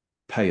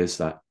 pay us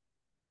that.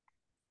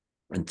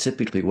 And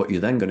typically what you're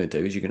then going to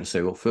do is you're going to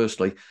say, well,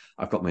 firstly,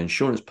 I've got my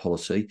insurance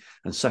policy.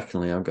 And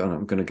secondly, I'm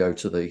going to go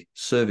to the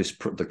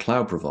the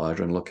cloud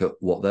provider and look at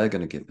what they're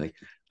going to give me.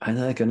 And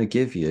they're going to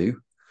give you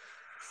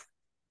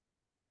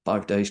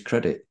 5 days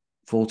credit,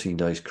 14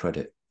 days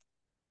credit.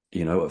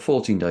 At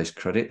 14 days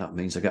credit, that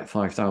means I get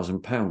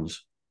 £5,000.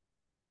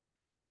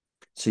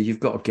 So you've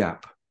got a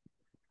gap.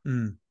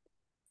 Mm.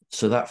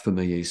 So that for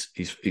me is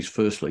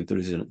firstly, there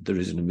is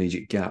an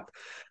immediate gap.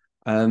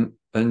 And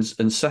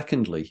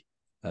secondly,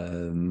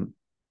 there's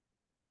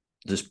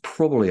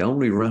probably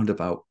only around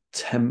about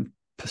 10%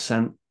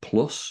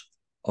 plus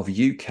of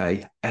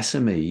UK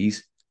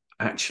SMEs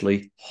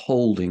actually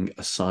holding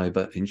a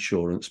cyber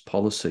insurance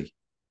policy.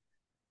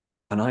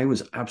 And I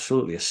was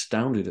absolutely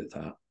astounded at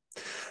that.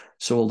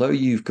 So although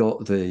you've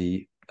got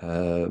the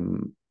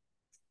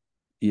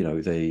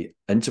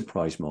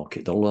enterprise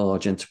market, the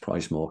large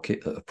enterprise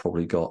market that have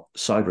probably got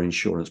cyber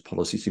insurance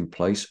policies in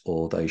place,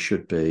 or they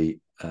should be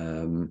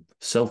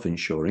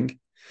self-insuring,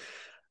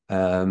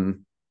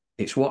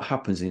 it's what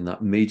happens in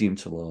that medium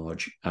to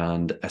large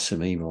and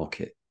SME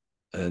market.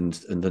 And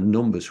the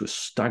numbers were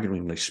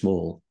staggeringly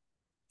small.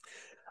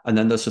 And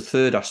then there's a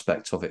third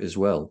aspect of it as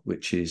well,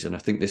 which is, and I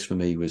think this for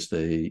me was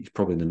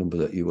probably the number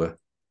that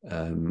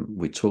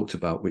we talked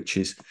about, which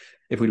is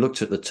if we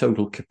looked at the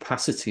total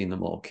capacity in the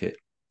market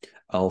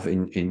of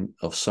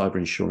cyber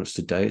insurance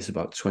today, it's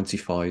about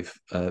 25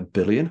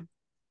 billion.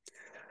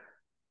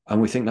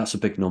 And we think that's a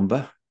big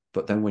number.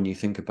 But then when you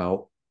think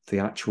about the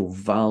actual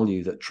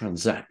value that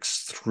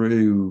transacts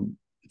through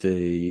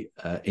the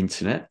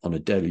internet on a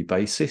daily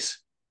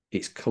basis,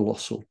 it's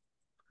colossal.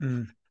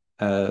 Mm.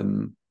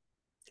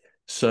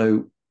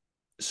 So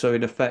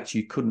in effect,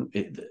 you couldn't.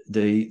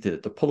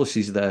 The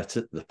policies there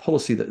the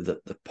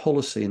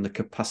policy and the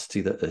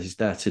capacity that is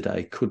there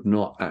today could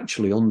not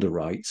actually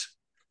underwrite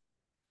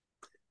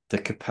the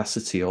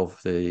capacity of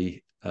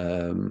the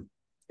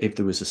if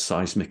there was a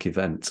seismic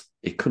event,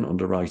 it couldn't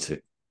underwrite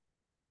it.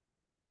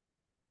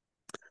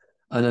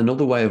 And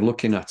another way of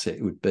looking at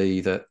it would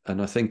be that,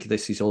 and I think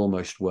this is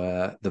almost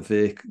where the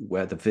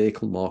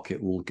vehicle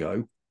market will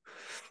go.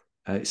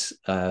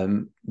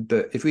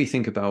 But if we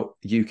think about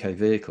UK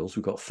vehicles,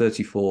 we've got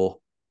 34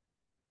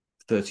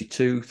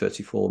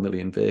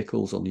 million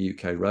vehicles on the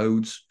UK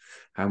roads.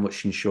 How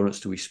much insurance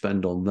do we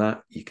spend on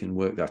that? You can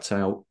work that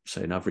out,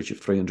 say an average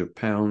of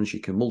 £300.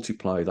 You can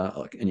multiply that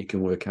and you can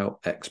work out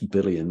X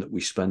billion that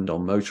we spend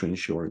on motor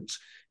insurance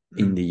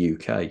in the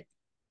UK.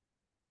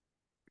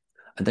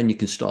 And then you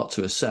can start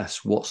to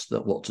assess what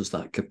does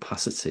that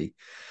capacity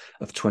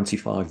of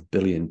 $25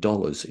 billion in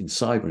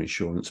cyber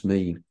insurance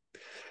mean?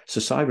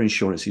 So cyber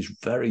insurance is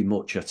very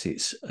much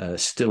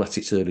still at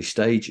its early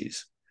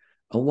stages.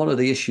 And one of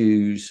the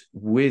issues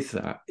with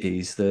that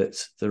is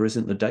that there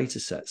isn't the data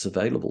sets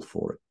available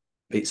for it.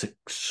 It's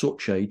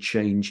such a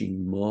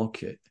changing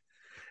market.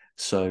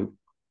 So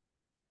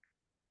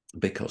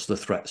because the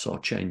threats are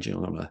changing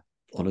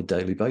on a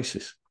daily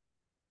basis.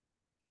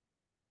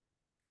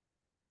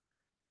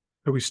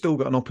 But we've still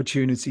got an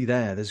opportunity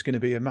there. There's going to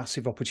be a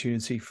massive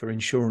opportunity for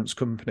insurance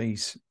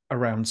companies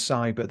around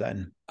cyber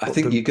then.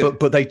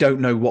 But they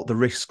don't know what the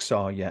risks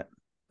are yet.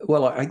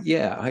 Well, I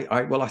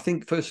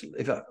think first,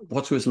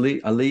 what I was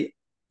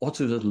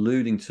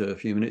alluding to a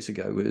few minutes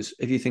ago was,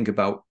 if you think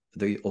about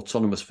the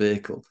autonomous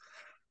vehicle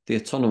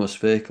is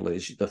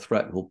the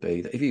threat will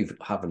be that if you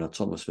have an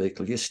autonomous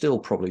vehicle, you're still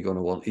probably going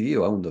to want, if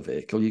you own the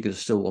vehicle, you're going to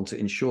still want it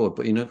insured,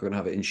 but you're not going to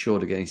have it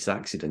insured against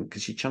accident,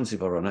 because your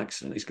chances of an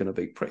accident is going to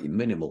be pretty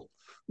minimal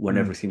when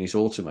everything is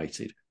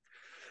automated.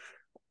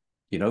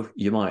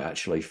 You might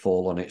actually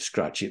fall on it,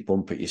 scratch it,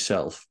 bump it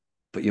yourself,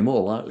 but you're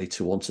more likely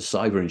to want a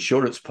cyber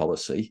insurance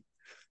policy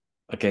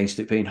against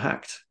it being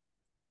hacked.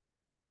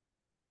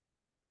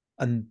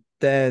 And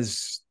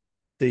there's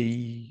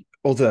the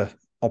other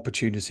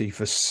opportunity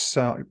for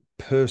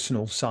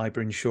personal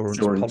cyber insurance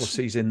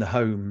policies in the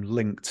home,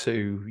 linked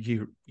to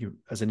you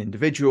as an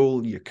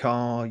individual, your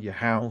car, your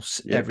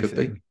house,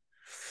 everything,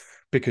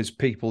 because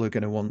people are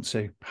going to want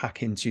to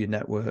hack into your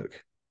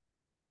network.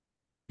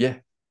 Yeah.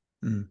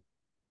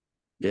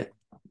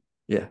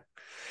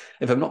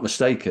 If I'm not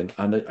mistaken,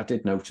 and I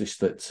did notice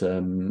that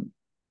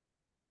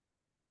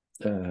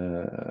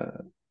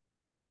a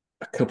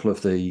couple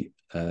of the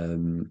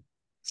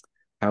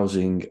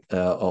housing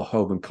or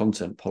home and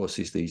content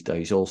policies these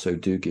days also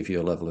do give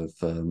you a level of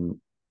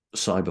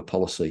cyber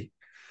policy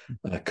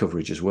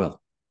coverage as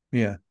well.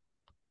 Yeah.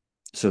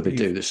 So they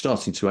do. They're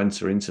starting to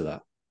enter into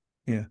that.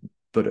 Yeah.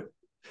 But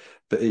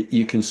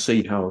you can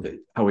see how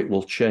it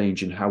will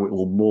change and how it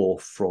will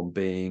morph from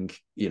being,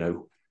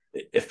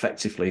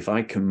 effectively, if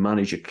I can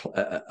manage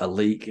a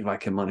leak, if I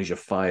can manage a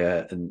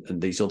fire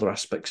and these other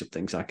aspects of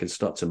things, I can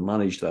start to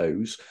manage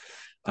those.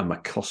 and my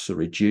costs are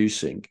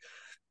reducing,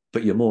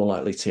 but you're more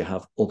likely to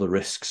have other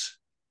risks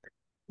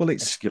Well,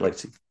 it's,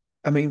 escalating.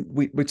 I mean,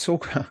 we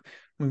talk, I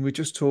mean, we're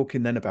just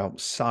talking then about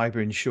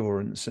cyber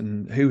insurance,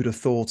 and who would have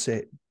thought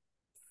it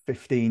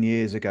 15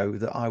 years ago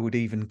that I would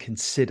even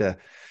consider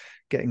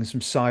getting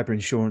some cyber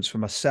insurance for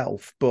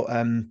myself. But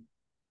a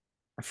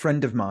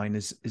friend of mine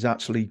is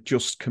actually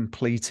just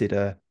completed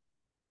a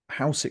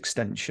house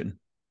extension.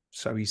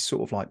 So he's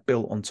sort of like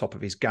built on top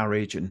of his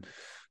garage and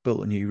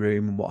built a new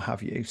room and what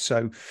have you.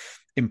 So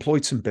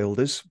employed some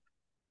builders,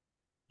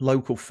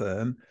 local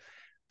firm,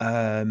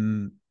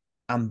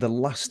 and the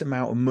last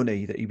amount of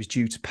money that he was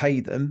due to pay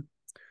them,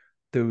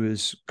 there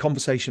was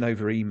conversation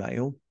over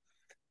email.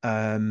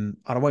 And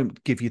I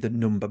won't give you the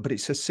number, but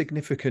it's a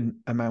significant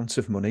amount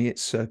of money.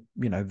 It's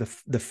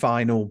the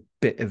final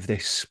bit of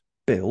this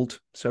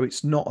build. So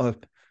it's not a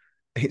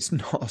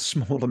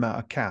small amount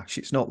of cash.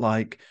 It's not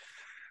like,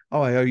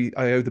 oh, I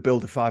owe the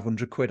builder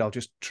 500 quid. I'll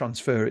just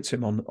transfer it to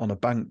him on a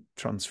bank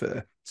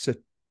transfer. So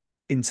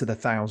into the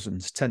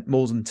thousands,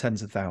 more than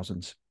tens of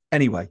thousands.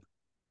 Anyway,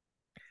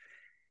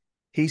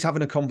 he's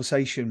having a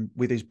conversation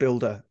with his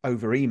builder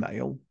over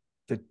email.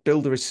 The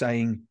builder is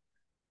saying,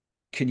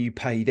 can you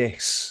pay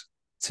this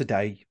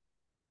today,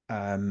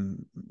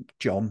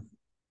 John?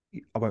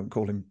 I won't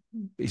call him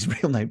his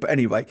real name, but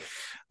anyway.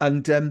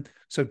 And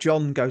so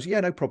John goes, yeah,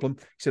 no problem.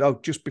 He said, oh,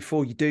 just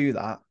before you do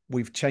that,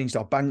 we've changed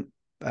our bank.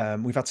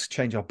 We've had to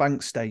change our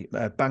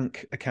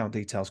bank account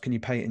details. Can you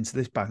pay it into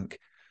this bank?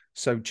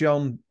 So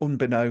John,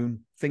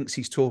 unbeknown, thinks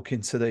he's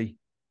talking to the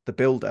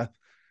builder,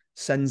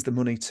 sends the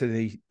money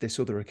to this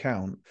other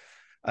account.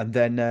 And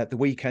then the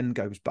weekend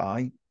goes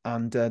by,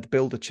 and the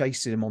builder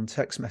chases him on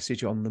text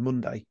message on the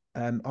Monday.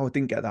 Oh, I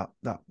didn't get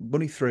that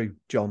money through,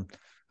 John.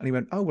 And he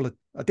went, oh, well,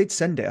 I did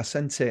send it. I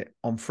sent it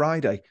on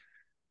Friday.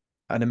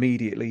 And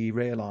immediately he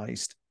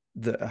realized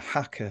that a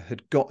hacker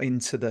had got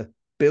into the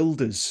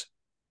builder's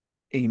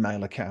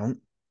email account.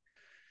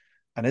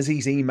 And as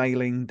he's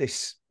emailing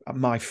this,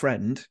 my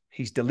friend,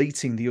 he's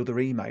deleting the other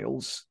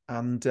emails.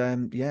 And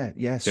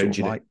sort of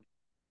like,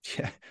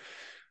 yeah,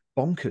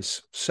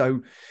 bonkers.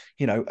 So,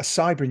 a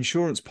cyber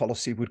insurance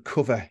policy would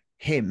cover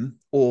him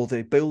or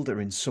the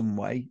builder in some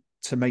way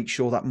to make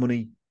sure that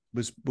money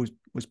was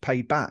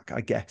paid back,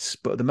 I guess.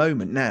 But at the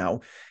moment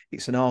now,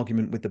 it's an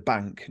argument with the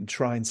bank and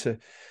trying to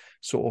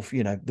sort of,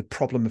 the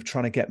problem of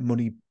trying to get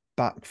money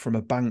back from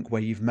a bank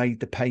where you've made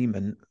the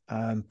payment,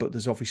 but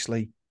there's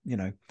obviously,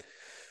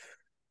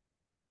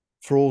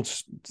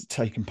 frauds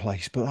taking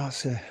place.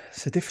 But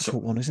it's a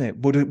difficult one, isn't it?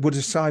 Would a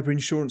cyber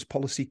insurance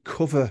policy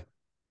cover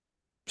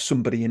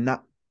somebody in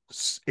that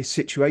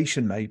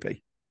situation?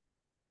 Maybe.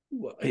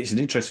 Well, it's an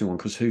interesting one,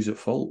 because who's at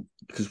fault?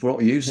 Because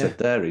what you said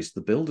there is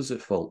the builder's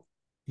at fault.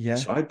 Yeah.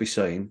 So I'd be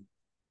saying,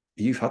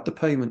 you've had the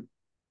payment.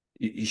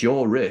 It's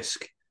your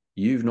risk.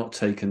 You've not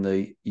taken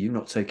the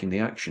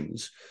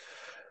actions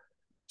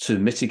to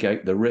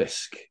mitigate the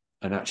risk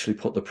and actually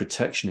put the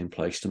protection in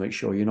place to make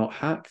sure you're not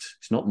hacked.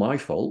 It's not my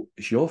fault.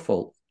 It's your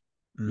fault.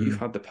 You've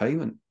had the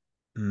payment.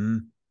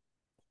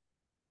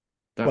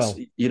 That's,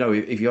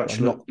 if you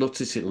actually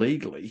looked at it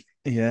legally,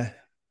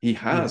 he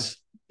has.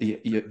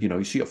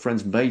 You see your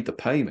friend's made the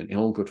payment in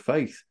all good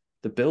faith.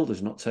 The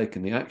builder's not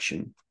taken the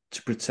action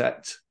to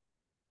protect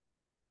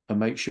and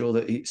make sure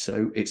that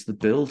it's the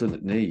builder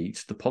that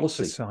needs the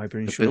policy. The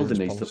cyber insurance the builder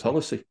needs the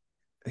policy.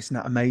 Isn't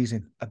that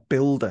amazing? A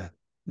builder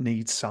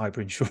needs cyber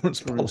insurance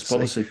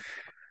policy.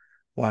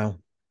 Wow.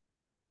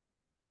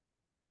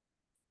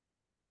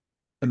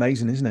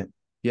 Amazing, isn't it?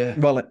 Yeah.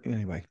 Well,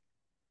 anyway.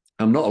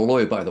 I'm not a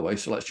lawyer, by the way,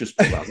 so let's just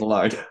put that on the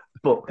line.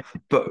 But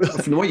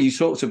from the way you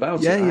talked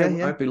about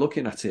it, I'd be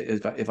looking at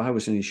it if I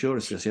was an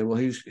insurance. I'd say, well,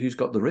 who's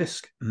got the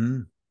risk?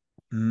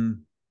 The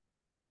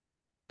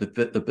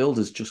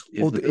builder's just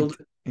or the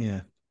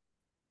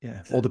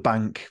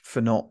bank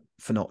for not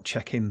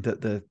checking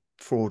that the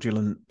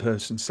fraudulent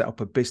person set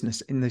up a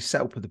business in the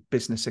setup of the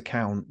business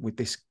account with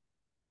this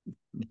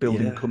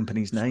building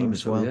company's name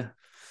as well.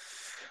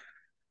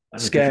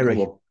 That's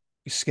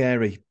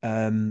Scary.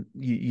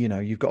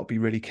 You've got to be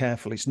really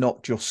careful. It's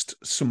not just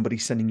somebody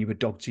sending you a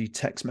dodgy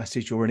text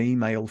message or an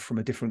email from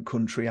a different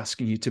country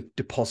asking you to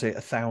deposit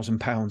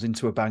 £1,000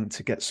 into a bank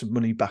to get some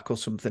money back or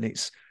something.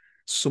 It's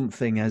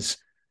something as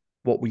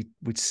what we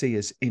would see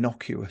as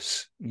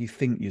innocuous. You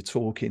think you're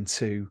talking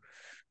to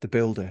the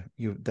builder.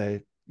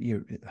 But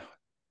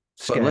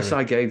unless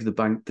I gave the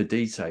bank the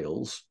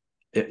details,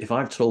 if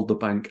I've told the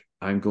bank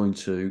I'm going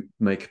to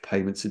make a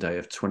payment today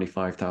of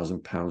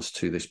 £25,000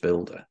 to this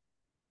builder,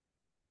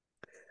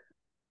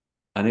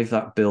 and if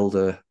that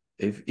builder,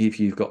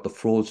 if you've got the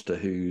fraudster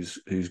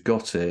who's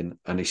got in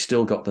and he's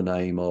still got the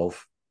name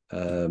of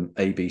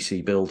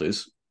ABC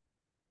Builders,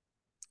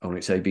 or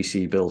it's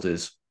ABC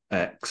Builders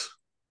X,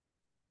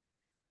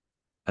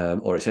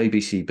 or it's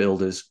ABC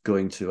Builders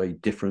going to a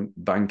different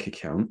bank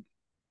account,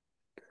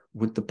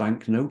 would the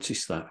bank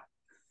notice that?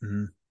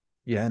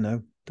 Yeah,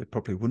 no, they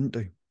probably wouldn't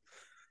do.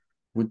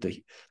 Would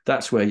they?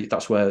 That's where you've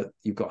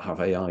got to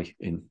have AI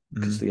in,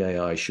 because the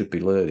AI should be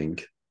learning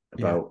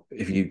about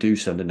if you do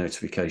send a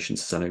notification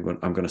to saying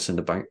I'm going to send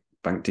a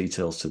bank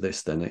details to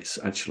this, then it's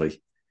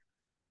actually,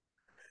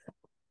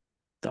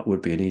 that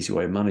would be an easy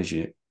way of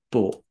managing it.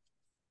 But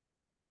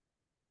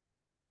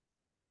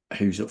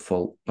who's at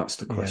fault? That's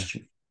the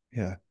question.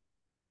 Yeah.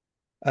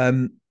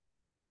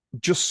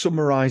 Just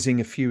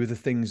summarizing a few of the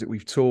things that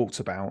we've talked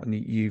about and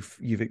you've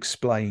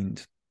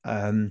explained,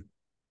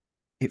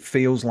 it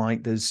feels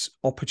like there's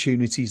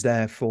opportunities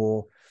there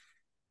for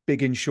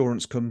big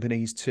insurance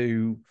companies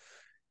to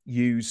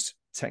use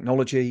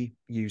technology,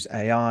 use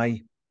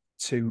AI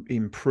to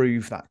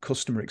improve that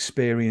customer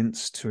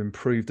experience, to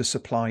improve the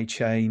supply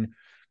chain.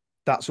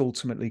 That's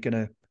ultimately going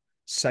to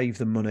save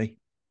them money,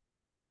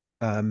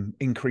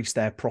 increase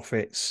their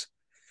profits,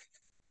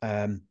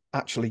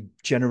 actually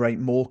generate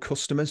more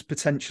customers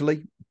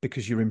potentially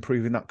because you're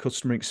improving that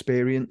customer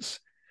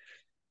experience.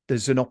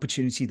 There's an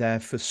opportunity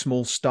there for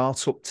small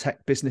startup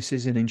tech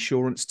businesses in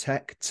insurance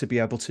tech to be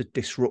able to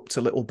disrupt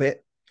a little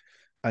bit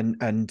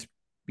and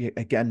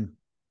again,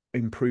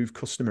 improve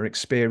customer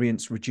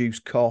experience, reduce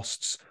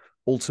costs,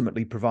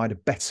 ultimately provide a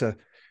better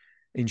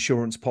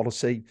insurance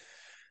policy.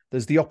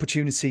 There's the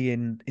opportunity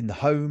in the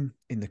home,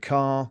 in the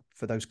car,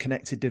 for those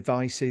connected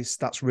devices.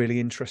 That's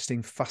really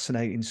interesting,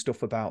 fascinating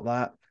stuff about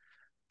that.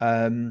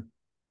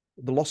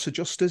 The loss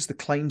adjusters, the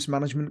claims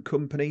management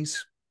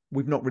companies,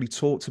 we've not really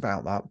talked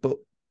about that, but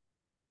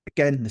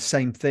again, the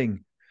same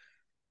thing.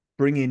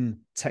 Bring in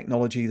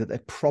technology that they're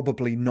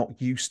probably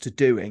not used to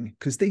doing,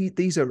 because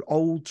these are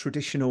old,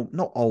 traditional,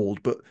 not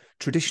old, but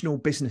traditional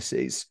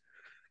businesses,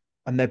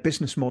 and their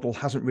business model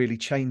hasn't really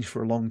changed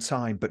for a long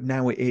time, but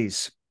now it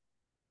is.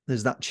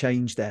 There's that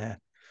change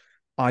there,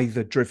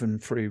 either driven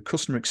through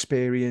customer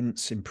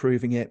experience,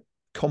 improving it,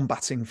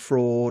 combating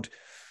fraud,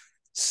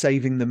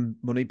 saving them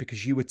money,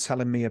 because you were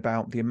telling me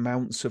about the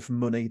amounts of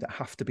money that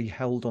have to be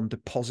held on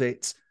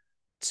deposit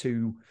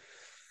to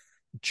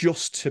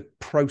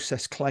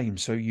process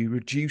claims. So you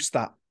reduce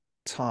that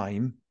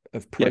time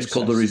of process. Yeah, it's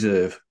called the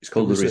reserve. It's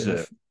called the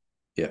reserve.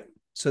 Yeah.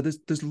 So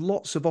there's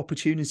lots of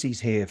opportunities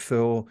here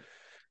for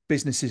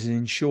businesses in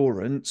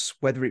insurance,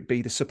 whether it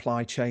be the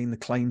supply chain, the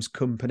claims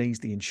companies,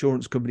 the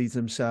insurance companies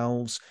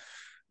themselves,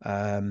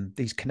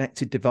 these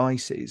connected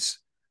devices.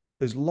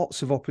 There's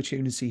lots of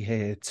opportunity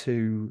here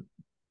to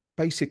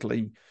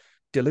basically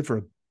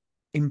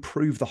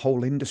improve the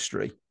whole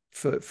industry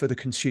for the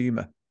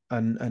consumer.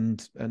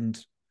 And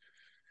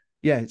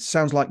yeah, it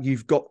sounds like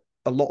you've got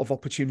a lot of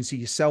opportunity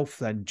yourself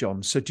then,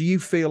 John. So do you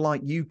feel like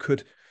you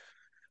could,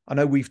 I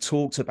know we've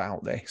talked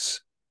about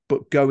this,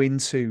 but go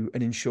into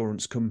an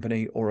insurance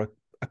company or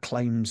a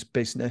claims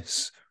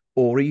business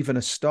or even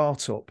a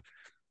startup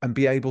and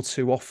be able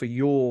to offer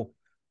your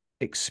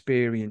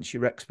experience,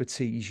 your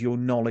expertise, your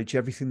knowledge,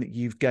 everything that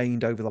you've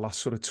gained over the last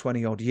sort of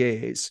 20 odd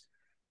years?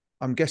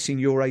 I'm guessing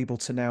you're able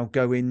to now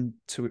go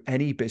into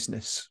any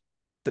business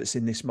that's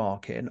in this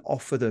market and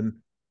offer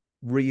them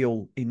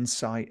real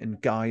insight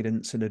and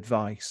guidance and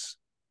advice.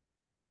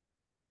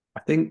 I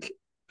think,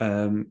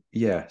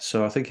 yeah.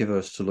 So I think if I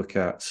was to look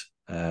at,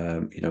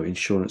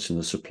 insurance in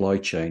the supply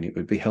chain, it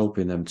would be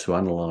helping them to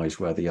analyze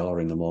where they are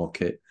in the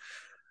market.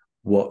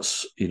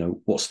 What's the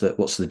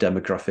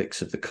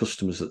demographics of the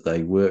customers that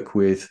they work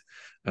with,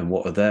 and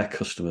what are their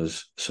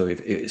customers? So if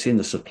it's in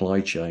the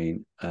supply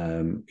chain,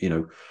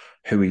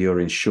 who are your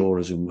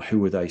insurers and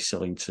who are they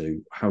selling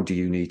to?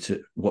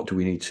 What do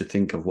we need to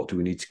think of? What do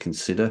we need to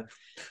consider?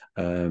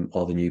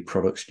 Are the new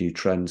products, new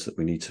trends that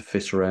we need to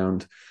fit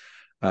around?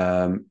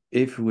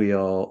 If we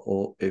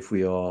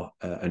are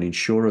an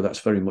insurer, that's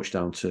very much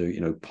down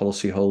to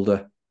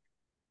policyholder.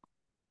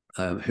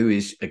 Who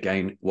is,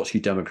 again, what's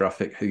your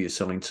demographic? Who you're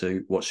selling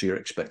to? What's your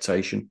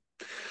expectation?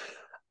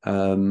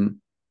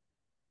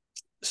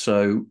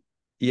 So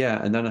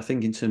yeah, and then I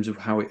think in terms of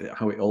how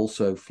it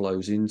also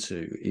flows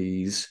into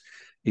is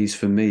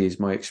for me is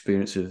my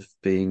experience of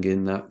being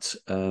in that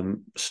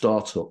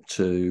startup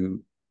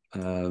to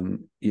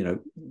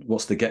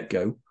what's the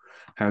get-go?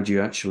 How do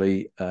you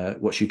actually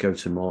what's your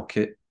go-to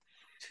market?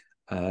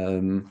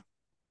 And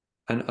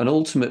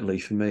ultimately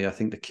for me, I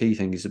think the key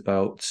thing is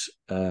about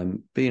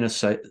being a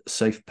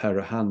safe pair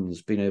of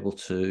hands, being able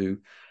to,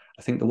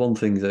 I think the one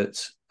thing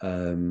that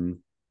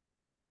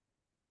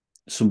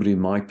somebody in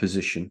my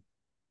position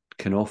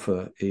can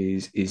offer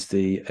is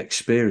the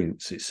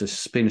experience.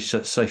 It's being a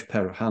safe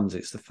pair of hands.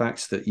 It's the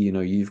fact that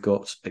you've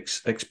got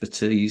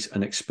expertise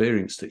and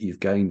experience that you've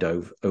gained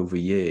over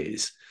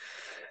years,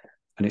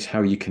 and it's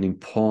how you can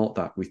impart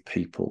that with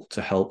people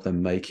to help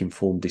them make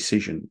informed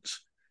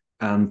decisions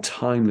and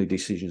timely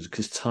decisions,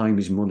 because time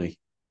is money,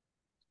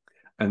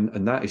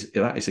 and that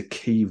is a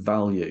key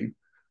value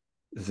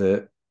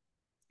that.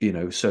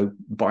 So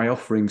by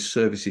offering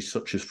services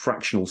such as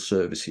fractional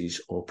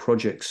services or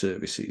project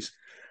services,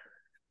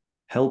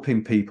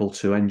 helping people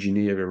to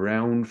engineer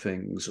around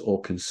things or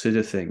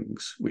consider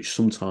things which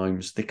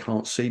sometimes they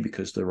can't see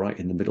because they're right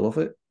in the middle of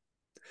it,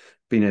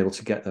 being able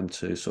to get them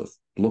to sort of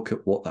look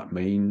at what that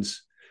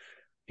means,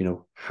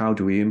 how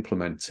do we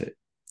implement it,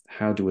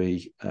 how do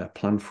we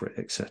plan for it,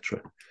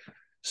 etc.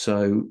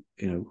 So,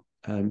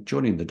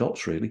 joining the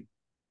dots, really.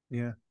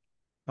 Yeah,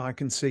 I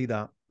can see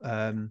that.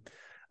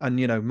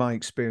 And, my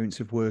experience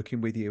of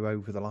working with you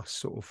over the last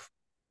sort of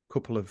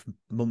couple of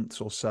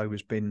months or so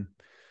has been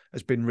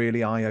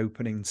really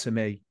eye-opening to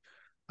me.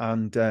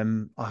 And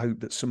I hope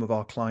that some of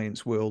our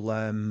clients will,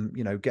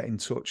 get in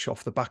touch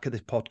off the back of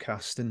this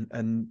podcast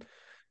and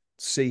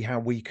see how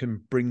we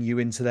can bring you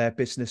into their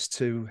business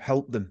to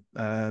help them.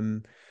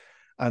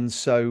 And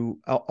so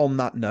on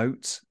that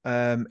note,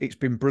 it's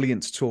been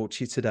brilliant to talk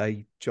to you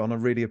today, John. I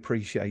really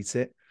appreciate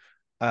it.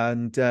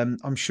 And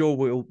I'm sure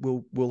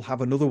we'll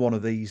have another one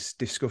of these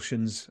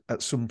discussions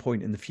at some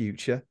point in the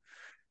future.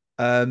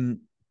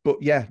 But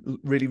yeah,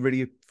 really,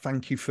 really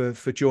thank you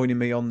for joining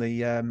me on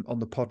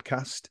the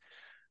podcast.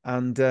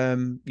 And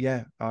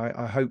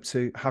I hope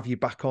to have you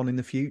back on in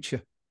the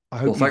future. I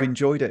hope you've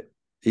enjoyed it.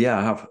 Yeah,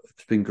 I have.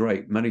 It's been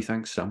great. Many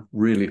thanks, Sam.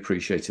 Really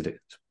appreciated it.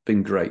 It's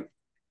been great.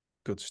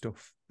 Good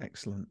stuff.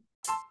 Excellent.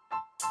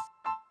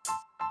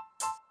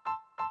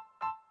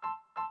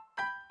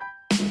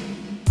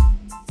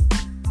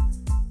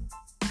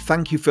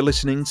 Thank you for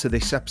listening to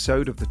this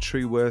episode of the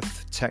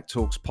Trueworth Tech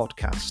Talks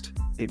podcast.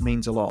 It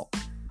means a lot.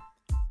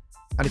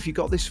 And if you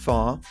got this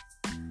far,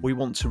 we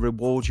want to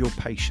reward your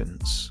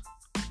patience.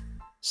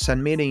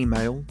 Send me an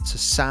email to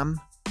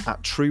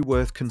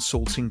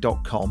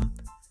sam@trueworthconsulting.com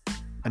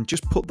and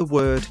just put the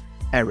word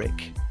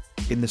Eric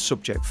in the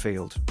subject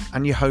field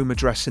and your home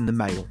address in the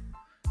mail.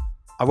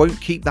 I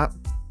won't keep that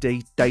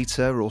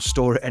data or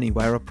store it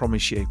anywhere, I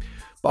promise you,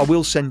 but I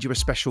will send you a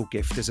special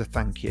gift as a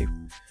thank you.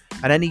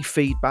 And any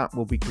feedback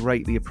will be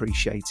greatly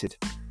appreciated.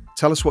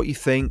 Tell us what you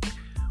think,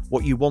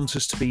 what you want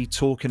us to be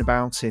talking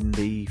about in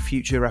the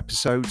future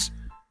episodes,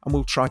 and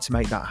we'll try to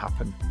make that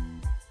happen.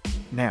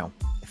 Now,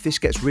 if this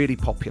gets really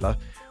popular,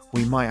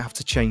 we might have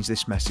to change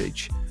this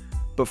message.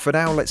 But for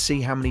now, let's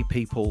see how many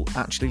people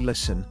actually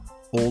listen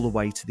all the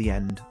way to the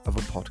end of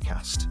a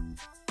podcast.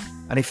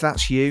 And if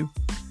that's you,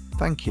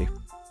 thank you.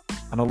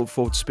 And I look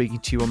forward to speaking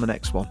to you on the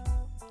next one.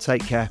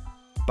 Take care.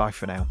 Bye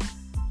for now.